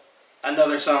myself.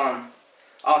 Another song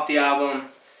off the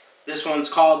album. This one's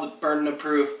called Burden of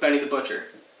Proof, Benny the Butcher.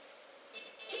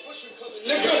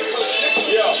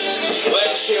 Yo,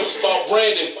 last year was about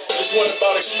branding, this one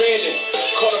about expanding.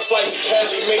 Caught a flight to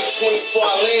Cali, made 20 before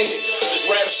I landed. This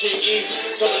rap shit easy,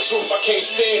 tell the truth, I can't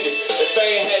stand it. If I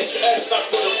ain't had this X, I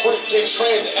put a brick in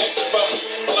transit, ask about me.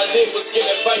 All I did was get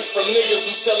advice from niggas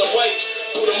who sell a white.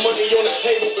 Threw the money on the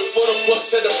table before the plug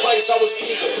said the price. I was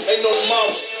eager, ain't no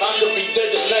tomorrows. I could be dead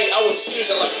tonight. I was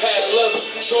seasoned like pad leather,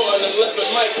 Jordan and 11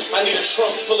 Mike. I need a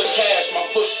trunk full of cash, my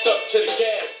foot stuck to the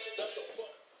gas.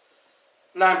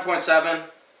 9.7.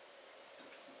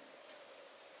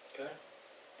 Okay.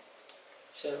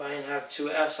 Said if I didn't have 2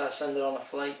 Fs, I'd send it on a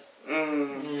flight.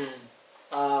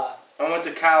 I went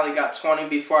to Cali, got 20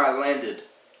 before I landed.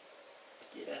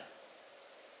 Yeah.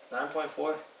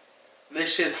 9.4.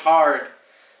 This shit's hard.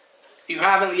 If you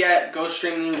haven't yet, go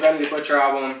stream the new Benny the Butcher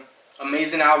album.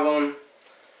 Amazing album.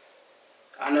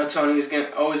 I know Tony's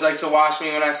gonna always likes to watch me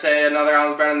when I say another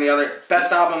album's better than the other.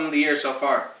 Best album of the year so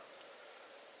far.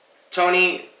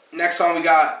 Tony, next song we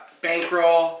got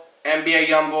Bankroll, NBA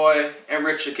Youngboy, and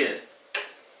Rich the Kid.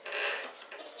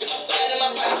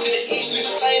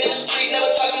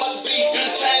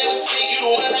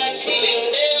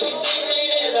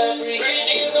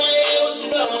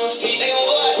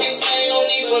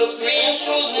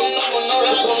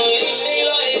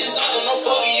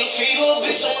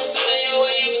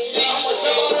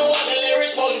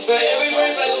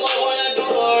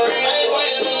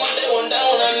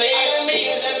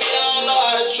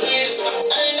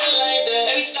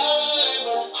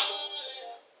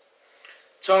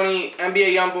 Tony,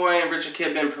 NBA Youngboy, and Richard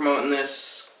Kid been promoting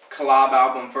this collab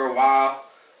album for a while.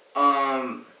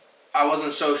 I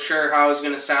wasn't so sure how it was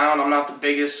going to sound. I'm not the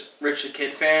biggest Richard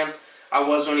Kid fan. I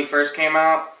was when he first came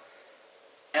out.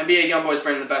 NBA Youngboy's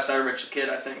bringing the best out of Richard Kid,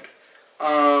 I think.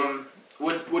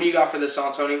 What do you got for this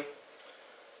song, Tony?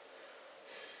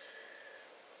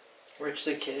 Rich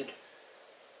the Kid.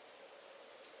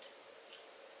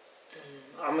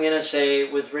 I'm going to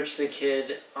say with Rich the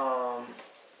Kid,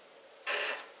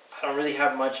 I don't really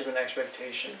have much of an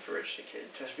expectation for Rich the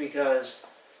Kid. Just because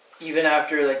even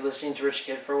after like listening to Rich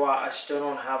Kid for a while, I still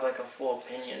don't have like a full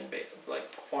opinion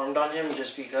like formed on him,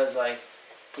 just because like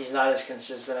he's not as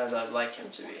consistent as I'd like him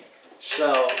to be.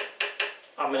 So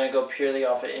I'm going to go purely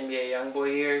off of NBA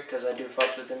Youngboy here, because I do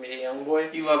fuck with NBA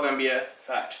Youngboy. You love NBA.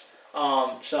 Facts.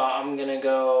 So I'm going to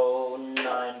go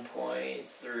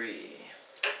 9.3.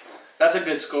 That's a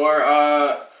good score.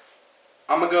 I'm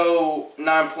going to go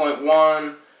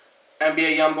 9.1.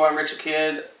 NBA Youngboy and Richard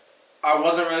Kid. I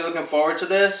wasn't really looking forward to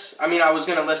this. I mean, I was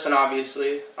going to listen,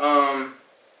 obviously.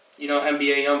 You know,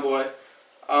 NBA Youngboy.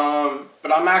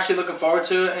 But I'm actually looking forward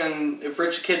to it, and if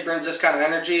Richard Kid brings this kind of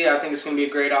energy, I think it's going to be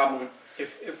a great album.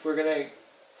 If we're going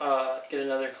to get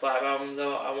another collab album,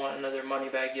 though, I want another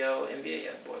Moneybagg Yo, NBA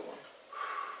Youngboy one.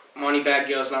 Moneybagg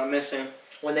Yo's not missing.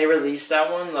 When they released that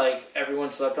one, like,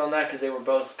 everyone slept on that because they were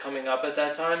both coming up at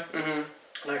that time. Mm-hmm.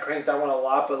 And I cranked that one a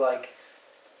lot, but, like...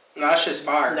 No, that shit's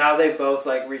fire. Now they both,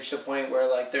 like, reached a point where,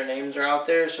 like, their names are out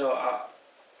there, so I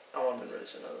want them to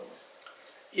release another one.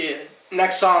 Yeah.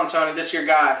 Next song, Tony. This your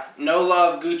guy. No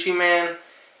Love, Gucci Mane,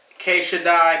 K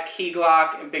Shaddai, Key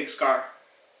Glock, and Big Scar.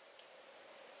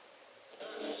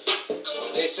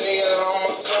 They say that I'm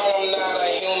a clone, I'm not a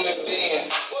human being.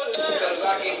 Cause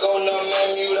I can go numb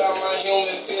and mute out my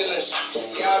human feelings.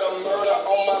 Got a murder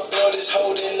on my belt, it's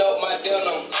holding up my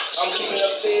denim. I'm keeping the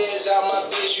feds out my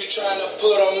bitch, you trying to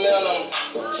put them in them.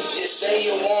 You say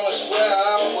you wanna square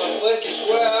out, well fuck it,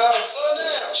 square out.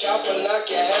 Chopper knock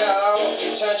your hair off,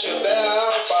 you turn your bear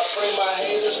off. I pray my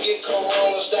haters get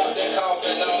corona, stop that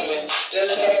coughing on me. That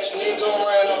last nigga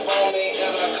ran up on me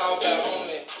in a coffin,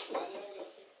 homie.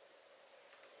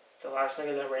 The last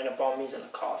nigga that ran up on me is in a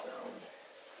coffin, homie.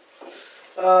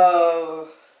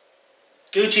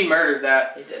 Gucci murdered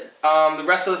that. He did. The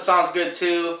rest of the song's good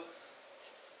too.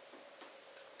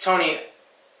 Tony,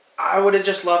 I would have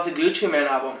just loved the Gucci Mane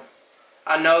album.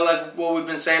 I know, like, what we've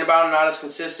been saying about him, not as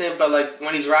consistent, but, like,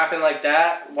 when he's rapping like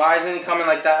that, why isn't he coming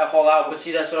like that a whole album? But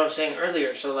see, that's what I was saying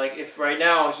earlier. So, like, if right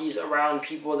now he's around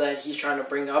people that he's trying to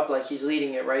bring up, like, he's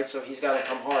leading it, right? So he's got to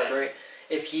come hard, right?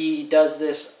 If he does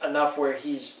this enough where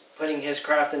he's putting his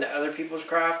craft into other people's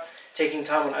craft, taking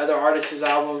time on other artists'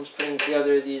 albums, putting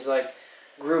together these, like,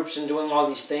 groups and doing all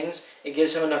these things, it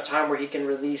gives him enough time where he can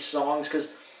release songs.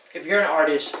 Because if you're an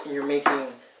artist and you're making,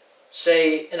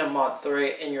 say, in a month,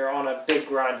 right, and you're on a big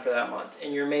grind for that month,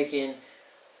 and you're making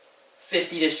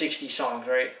 50 to 60 songs,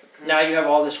 right? Now you have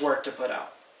all this work to put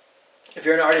out. If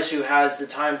you're an artist who has the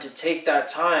time to take that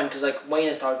time, because like Wayne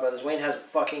has talked about this, Wayne has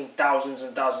fucking thousands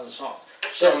and thousands of songs.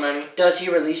 So many. Does he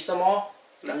release them all?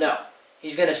 No.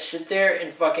 He's going to sit there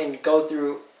and fucking go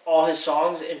through all his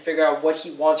songs and figure out what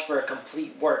he wants for a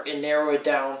complete work and narrow it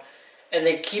down. And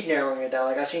they keep narrowing it down.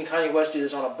 Like I seen Kanye West do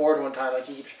this on a board one time. Like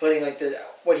he keeps putting like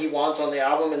what he wants on the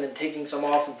album and then taking some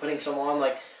off and putting some on.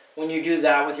 Like when you do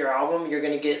that with your album, you're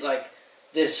going to get like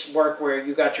this work where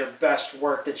you got your best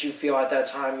work that you feel at that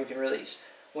time you can release.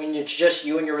 When it's just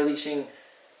you and you're releasing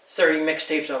 30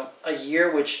 mixtapes a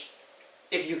year, which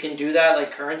if you can do that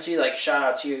like Currency, like shout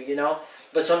out to you, you know?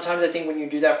 But sometimes I think when you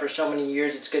do that for so many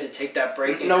years, it's good to take that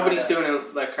break. Nobody's doing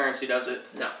it like Currency does it.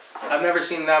 No. I've never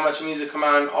seen that much music come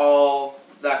out in all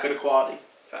that good of quality.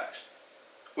 Facts.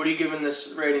 What are you giving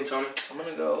this rating, Tony? I'm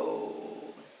going to go...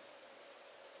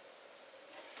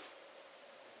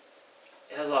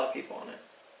 It has a lot of people on it.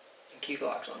 And Key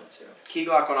Glock's on it too. Key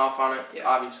Glock went off on it, Yeah.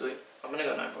 obviously. I'm going to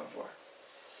go 9.4.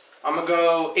 I'm going to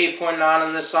go 8.9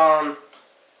 on this song.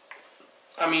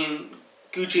 I mean,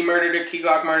 Gucci murdered it, Key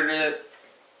Glock murdered it.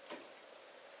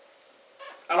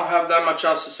 I don't have that much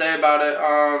else to say about it.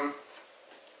 I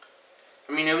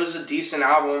mean, it was a decent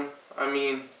album. I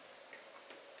mean,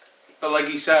 but like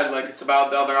you said, like it's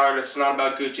about the other artists, not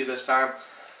about Gucci this time.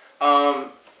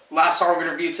 Last song we're going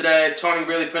to review today, Tony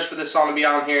really pushed for this song to be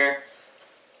on here.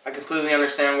 I completely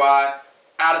understand why.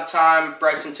 Out of Time,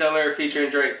 Bryson Tiller featuring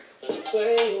Drake. The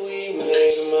way we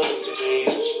made them up to be,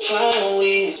 how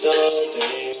we thought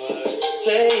they were.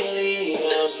 Lately,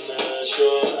 I'm not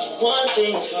sure. One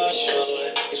thing for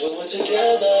sure is when we're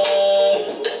together,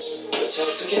 we're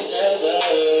toxic as ever.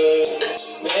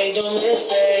 Make no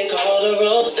mistake, all the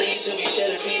roads lead to be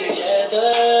shared and be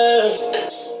together.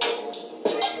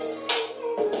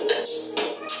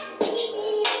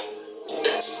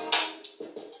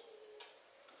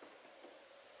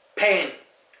 Pain.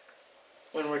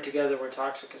 When we're together, we're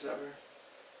toxic as ever.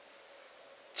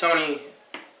 Tony,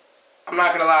 I'm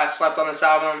not gonna lie, I slept on this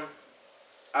album.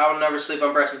 I will never sleep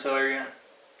on Bryson Tiller again.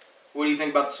 What do you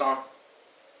think about the song?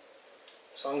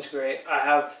 Song's great.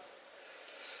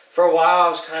 For a while, I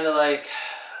was kind of like,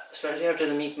 especially after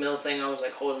the Meek Mill thing, I was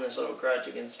like holding this little grudge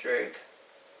against Drake.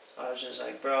 I was just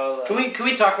like, bro. Like, Can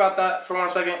we talk about that for 1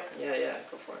 second? Yeah,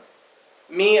 go for it.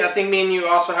 I think me and you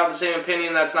also have the same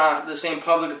opinion. That's not the same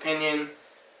public opinion.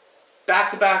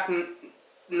 Back-to-back,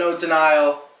 no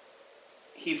denial.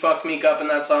 He fucked Meek up in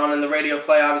that song, and the radio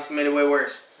play obviously made it way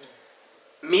worse.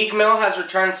 Meek Mill has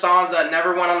returned songs that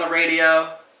never went on the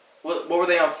radio. What were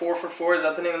they on? 4 for 4? Is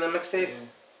that the name of the mixtape?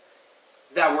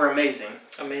 That were amazing.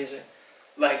 Amazing.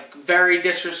 Like, very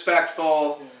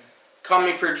disrespectful.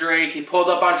 Coming for Drake. He pulled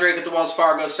up on Drake at the Wells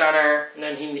Fargo Center. And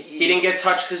then He didn't get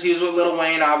touched because he was with Lil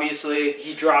Wayne, obviously.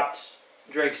 he dropped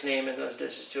Drake's name in those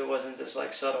dishes too. It wasn't this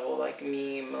like subtle like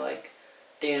meme like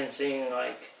dancing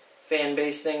like fan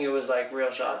base thing. It was like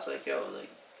real shots like yo like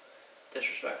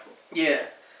disrespectful. Yeah.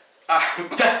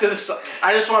 Back to the song.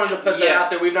 I just wanted to put that out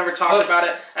there. We've never talked about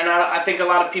it, and I think a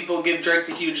lot of people give Drake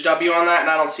the huge W on that, and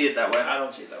I don't see it that way. I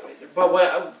don't see it that way either. But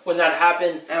when that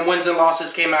happened, And Wins and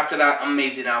Losses came after that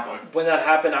amazing album. when that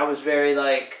happened, I was very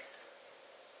like,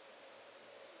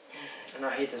 and I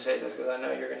hate to say this because I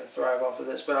know you're gonna thrive off of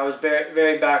this, but I was very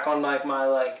very back on like my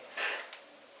like,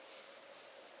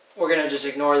 we're gonna just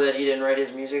ignore that he didn't write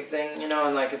his music thing, you know,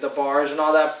 and like the bars and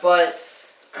all that. But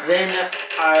then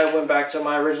I went back to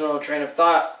my original train of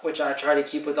thought, which I try to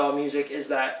keep with all music, is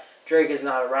that Drake is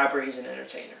not a rapper, he's an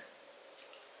entertainer.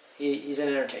 He's an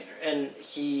entertainer, and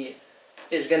he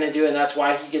is going to do, and that's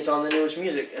why he gets on the newest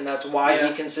music, and that's why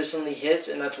he consistently hits,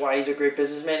 and that's why he's a great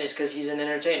businessman, is because he's an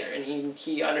entertainer, and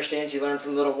he understands, he learned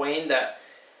from Lil Wayne that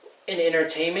in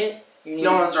entertainment, you need...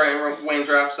 No one's writing Wayne's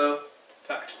raps, though.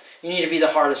 Facts. You need to be the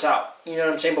hardest out. You know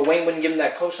what I'm saying? But Wayne wouldn't give him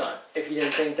that cosign if he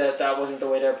didn't think that that wasn't the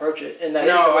way to approach it. And that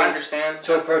is the way I understand.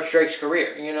 to approach Drake's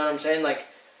career. You know what I'm saying? Like,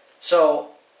 so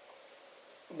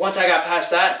once I got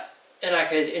past that and I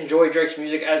could enjoy Drake's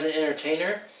music as an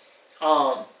entertainer,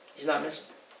 he's not missing.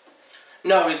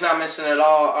 No, he's not missing at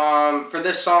all. For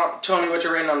this song, Tony, what's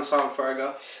your rating on the song before I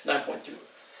go? 9.2.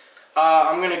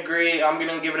 I'm going to agree. I'm going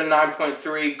to give it a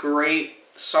 9.3. Great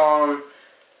song.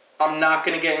 I'm not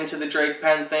going to get into the Drake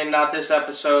pen thing, not this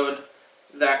episode.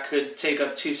 That could take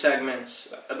up 2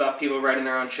 segments about people writing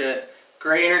their own shit.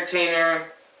 Great entertainer,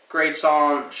 great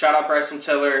song. Shout out Bryson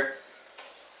Tiller.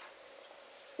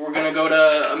 We're going to go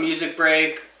to a music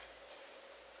break.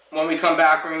 When we come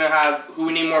back, we're gonna have who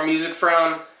we need more music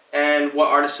from and what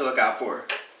artists to look out for.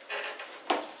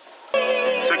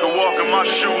 Take a walk in my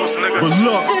shoes, nigga. But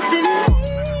look,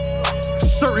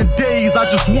 certain days I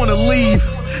just wanna leave,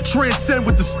 transcend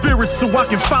with the spirit so I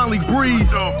can finally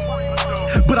breathe.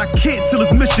 But I can't till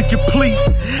this mission complete.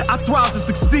 I thrive to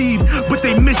succeed, but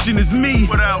their mission is me.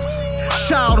 What else?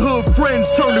 Childhood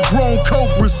friends turn to grown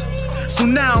cobras. So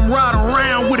now I'm riding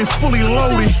around with it fully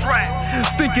loaded.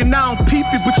 Thinking I don't peep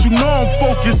it, but you know I'm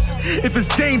focused. If it's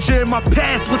danger in my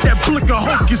path with that blick of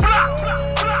hocus,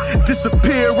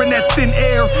 disappear in that thin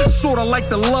air, sorta like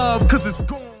the love, cause it's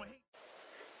gone.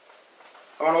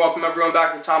 I want to welcome everyone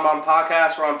back to the Tom Bomb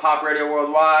Podcast. We're on Pop Radio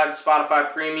Worldwide,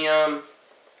 Spotify Premium,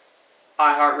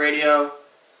 iHeartRadio.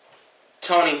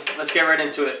 Tony, let's get right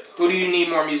into it. Who do you need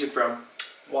more music from?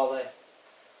 Wale.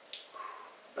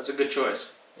 That's a good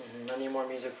choice. I need more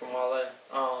music from Wale.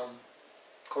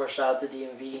 Of course, shout out to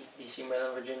DMV, DC,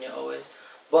 Maryland, Virginia, always.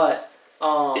 But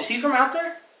is he from out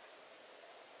there?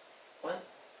 What?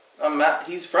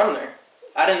 He's from there.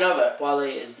 I didn't know that. Wale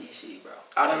is DC, bro.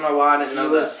 I don't know why I didn't know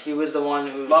that. He was the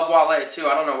one who love Wale too.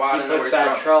 I don't know why I didn't know where he's from. He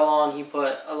put Fat Trell on. He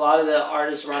put a lot of the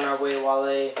artists around our way.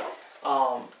 Wale,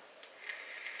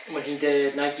 when he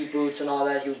did Nike boots and all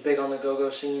that, he was big on the go-go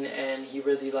scene, and he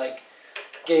really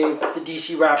gave the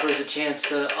DC rappers a chance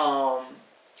to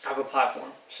have a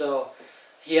platform. So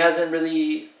he hasn't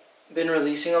really been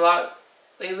releasing a lot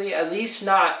lately. At least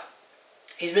not.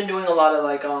 He's been doing a lot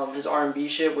of his R&B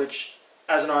shit, which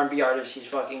as an R&B artist, he's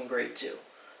fucking great too.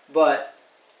 But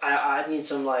I need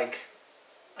some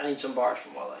bars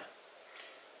from Wale.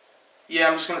 Yeah,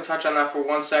 I'm just gonna touch on that for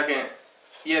 1 second.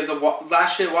 Yeah, the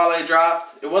last shit Wale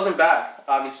dropped, it wasn't bad.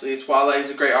 Obviously, it's Wale.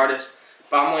 He's a great artist.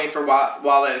 But I'm waiting for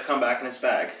Wale to come back in his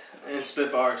bag and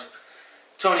spit bars.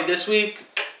 Tony, this week,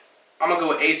 I'm going to go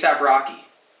with A$AP Rocky.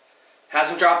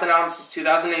 Hasn't dropped an album since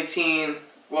 2018.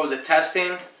 What was it,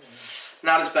 Testing?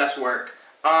 Not his best work.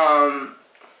 I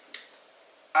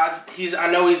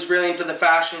know he's really into the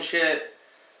fashion shit,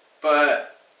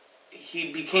 but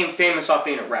he became famous off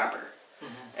being a rapper.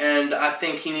 And I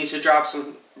think he needs to drop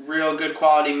some real good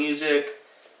quality music.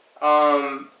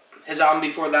 His album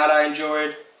before that I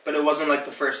enjoyed, but it wasn't like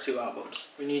the first two albums.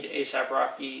 We need A$AP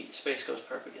Rocky, Space Ghost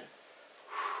Perp again.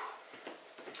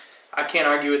 I can't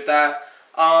argue with that.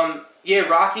 Yeah,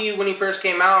 Rocky, when he first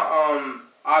came out,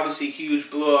 obviously huge,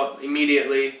 blew up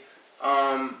immediately.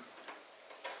 I'm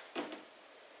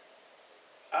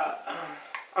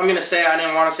going to say it, I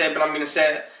didn't want to say it, but I'm going to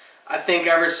say it. I think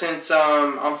ever since,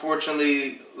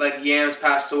 unfortunately, Yams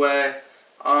passed away,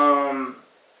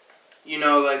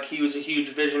 he was a huge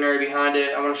visionary behind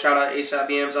it. I want to shout out A$AP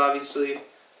Yams, obviously.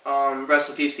 Rest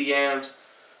in peace to Yams.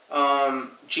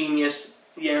 Genius.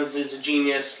 Yams is a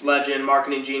genius, legend,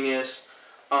 marketing genius.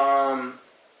 I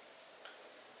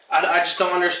just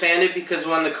don't understand it because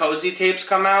when the Cozy tapes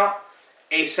come out,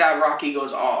 A$AP Rocky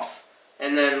goes off.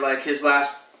 And then, his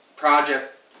last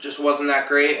project just wasn't that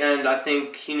great, and I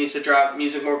think he needs to drop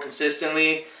music more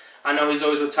consistently. I know he's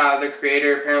always with Tyler, the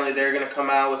Creator. Apparently they're going to come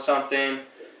out with something.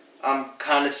 I'm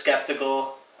kind of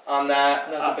skeptical on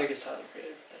that. Not the biggest Tyler,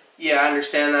 Creator fan. Yeah, I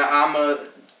understand that.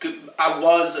 I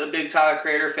was a big Tyler,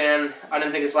 Creator fan. I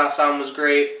didn't think his last album was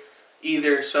great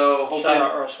either, so hopefully... Shout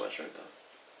out Earl Sweatshirt, though.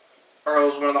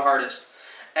 Earl's one of the hardest.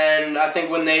 And I think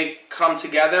when they come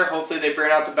together, hopefully they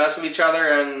bring out the best of each other,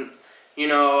 and,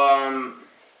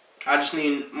 I just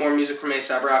need more music from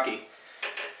A$AP Rocky.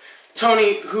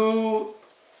 Tony, who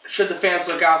should the fans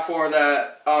look out for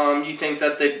that you think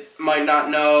that they might not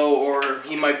know, or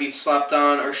he might be slept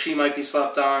on, or she might be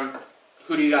slept on?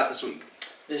 Who do you got this week?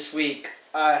 This week,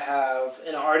 I have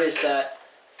an artist that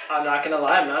I'm not going to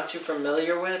lie, I'm not too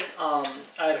familiar with.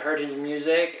 I'd heard his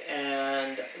music,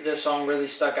 and this song really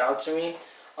stuck out to me.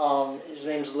 His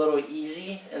name's Little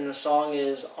Easy, and the song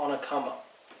is On a Come Up.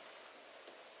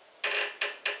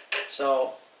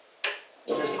 So,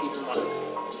 just keep in mind.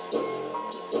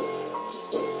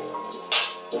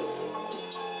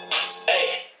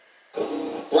 Hey.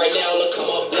 Right now on the come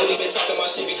up, ain't even talking my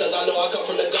shit because I know I come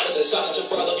from the gutters and shots at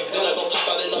your brother. Then I go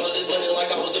pop out in all of this linen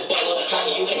like I was a butler. How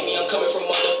can you hate me? I'm coming from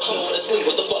under. I'm going to sleep.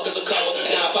 What the fuck is a cover?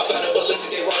 Now I pop out in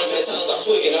ballistic, they runners, man. Tell us I'm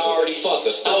tweaking. I already fucked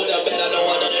us. I was down bad, I know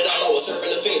I done it all. I was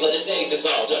serving the fiends, let it sing this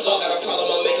all. If I got a problem,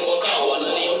 I'm making one call. While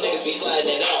none of your niggas be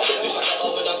sliding at all. Bitch like an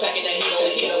oven, I'm packing that heat on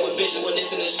the heat up with bitches when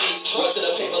it's in the sheets. Run to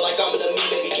the paper like I'm in the meat,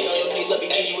 baby. Get on your knees, let me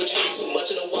give you a treat. Too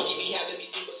much of the walkie be having me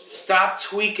sleep. Stop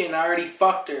tweaking, I already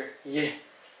fucked her. Yeah.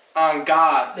 On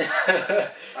God.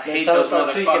 I hate those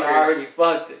motherfuckers. I already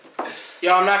fucked it.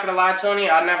 Yo, I'm not gonna lie, Tony.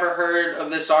 I never heard of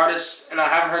this artist, and I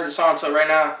haven't heard the song until right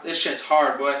now. This shit's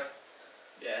hard, boy.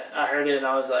 Yeah, I heard it and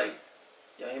I was like,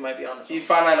 Yeah, he might be on his own. You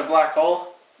find that in a black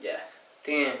hole? Yeah.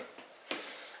 Damn.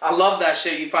 I love that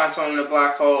shit. You find someone in a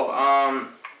black hole.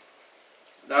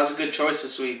 That was a good choice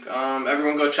this week.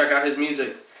 Everyone go check out his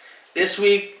music. This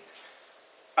week,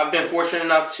 I've been fortunate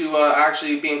enough to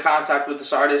actually be in contact with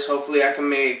this artist. Hopefully I can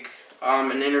make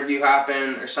an interview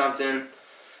happen or something.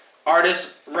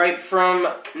 Artist right from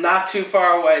not too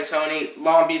far away, Tony.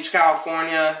 Long Beach,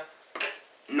 California.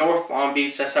 North Long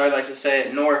Beach, that's how I like to say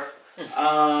it. North.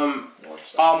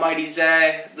 Almighty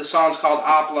Zay. The song's called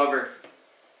Op Lover.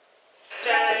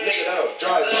 Nigga that'll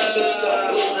drive my shoes up,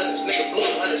 blue hunters, nigga blue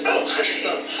hunters, I'ma shoot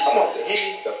something. I'm off the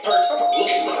Henny, the purse, I'ma lose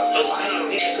something. I hate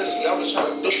nigga cause she always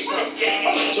tryna do something.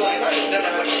 I'm a joint, I ain't never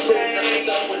had to prove nothing.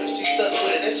 Stuck with it, she stuck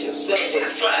with it, that shit slut with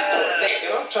it. She throw a neck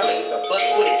and I'm tryna get the butts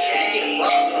with it. You get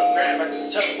robbed on the gram, I can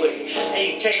tough with it. And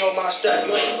you can't hold my strap,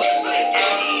 you ain't bust with it.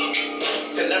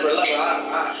 Could never love her,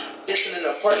 I dissing in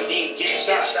the party, then get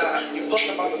shot. You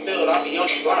post up out the field, I'll be on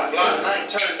the block. I ain't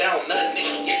turned down nothing,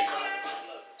 nigga, get shot.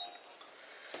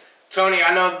 Tony,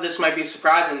 I know this might be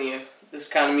surprising to you, this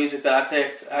kind of music that I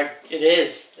picked. It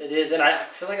is, and I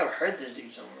feel like I've heard this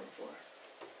dude somewhere before.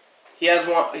 He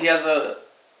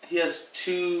has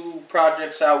two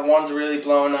projects out. One's really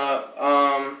blown up.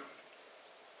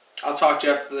 I'll talk to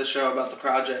you after the show about the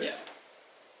project. Yeah.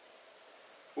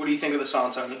 What do you think of the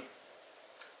song, Tony?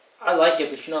 I like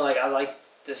it, but I like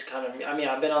this kind of. I mean,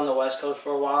 I've been on the West Coast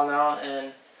for a while now,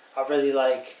 and I really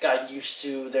got used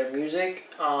to their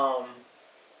music.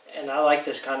 And I like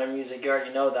this kind of music. You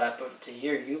already know that, but to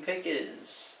hear you pick it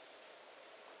is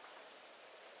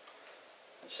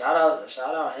shout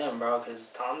out him, bro, because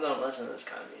Tom don't listen to this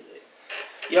kind of music.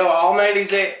 Yo, Almighty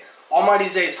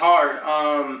Zay's hard.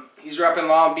 He's repping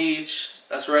Long Beach.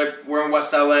 That's right. We're in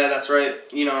West LA. That's right.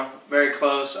 Very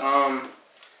close. I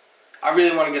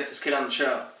really want to get this kid on the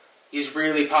show. He's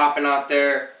really popping out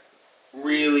there.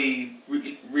 Really,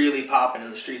 really popping in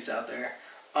the streets out there.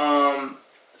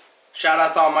 Shout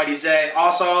out to Almighty Zay.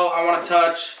 Also, I want to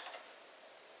touch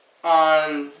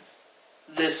on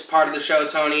this part of the show,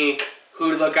 Tony,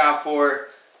 who to look out for.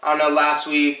 I know last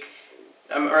week,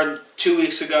 or 2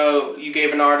 weeks ago, you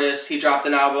gave an artist, he dropped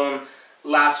an album.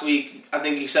 Last week, I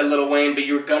think you said Lil Wayne, but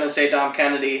you were going to say Dom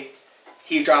Kennedy.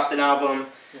 He dropped an album.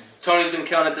 Tony's been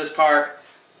killing it this part.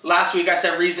 Last week, I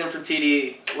said Reason from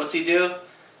TDE. What's he do?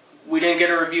 We didn't get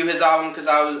to review his album because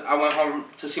I went home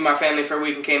to see my family for a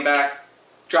week and came back.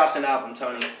 Drops an album,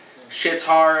 Tony. Shit's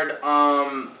hard.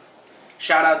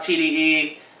 Shout out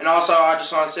TDE. And also, I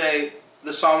just want to say,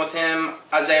 the song with him,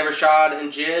 Isaiah Rashad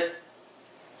and Jid,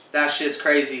 that shit's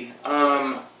crazy.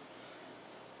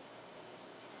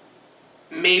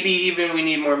 Maybe even we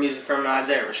need more music from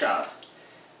Isaiah Rashad.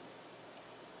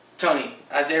 Tony,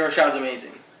 Isaiah Rashad's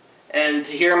amazing. And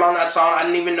to hear him on that song, I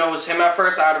didn't even know it was him at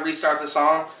first. I had to restart the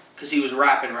song because he was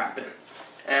rapping.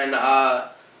 And,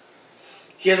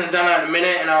 he hasn't done that in a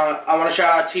minute, and I want to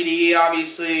shout out TDE,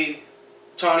 obviously.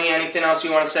 Tony, anything else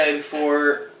you want to say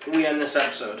before we end this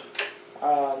episode?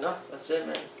 No, that's it,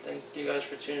 man. Thank you guys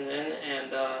for tuning in,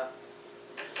 and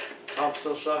Tom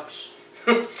still sucks.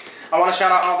 I want to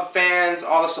shout out all the fans,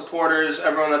 all the supporters,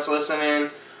 everyone that's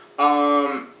listening.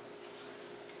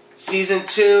 Season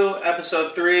 2,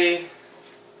 Episode 3.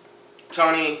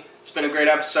 Tony, it's been a great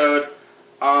episode.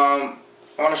 I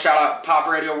want to shout out Pop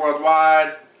Radio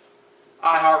Worldwide,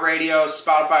 iHeartRadio,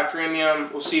 Spotify Premium.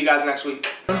 We'll see you guys next week.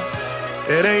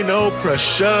 It ain't no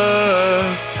pressure.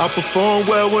 I perform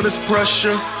well when it's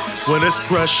pressure.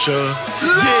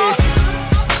 Yeah.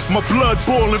 My blood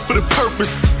boiling for the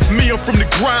purpose. Me, I'm from the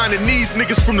grind, and these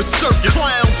niggas from the circus.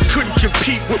 Clowns couldn't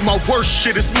compete with my worst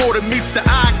shit. It's more than meets the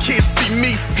eye, can't see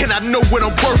me, and I know what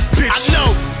I'm worth, bitch. I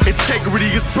know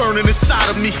integrity is burning inside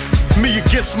of me. Me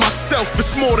against myself,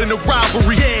 it's more than a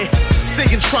rivalry. Yeah,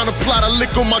 Satan trying to plot a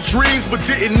lick on my dreams, but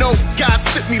didn't know God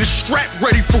sent me the strap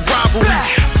ready for robbery.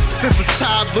 Since a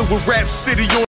toddler with Rap City on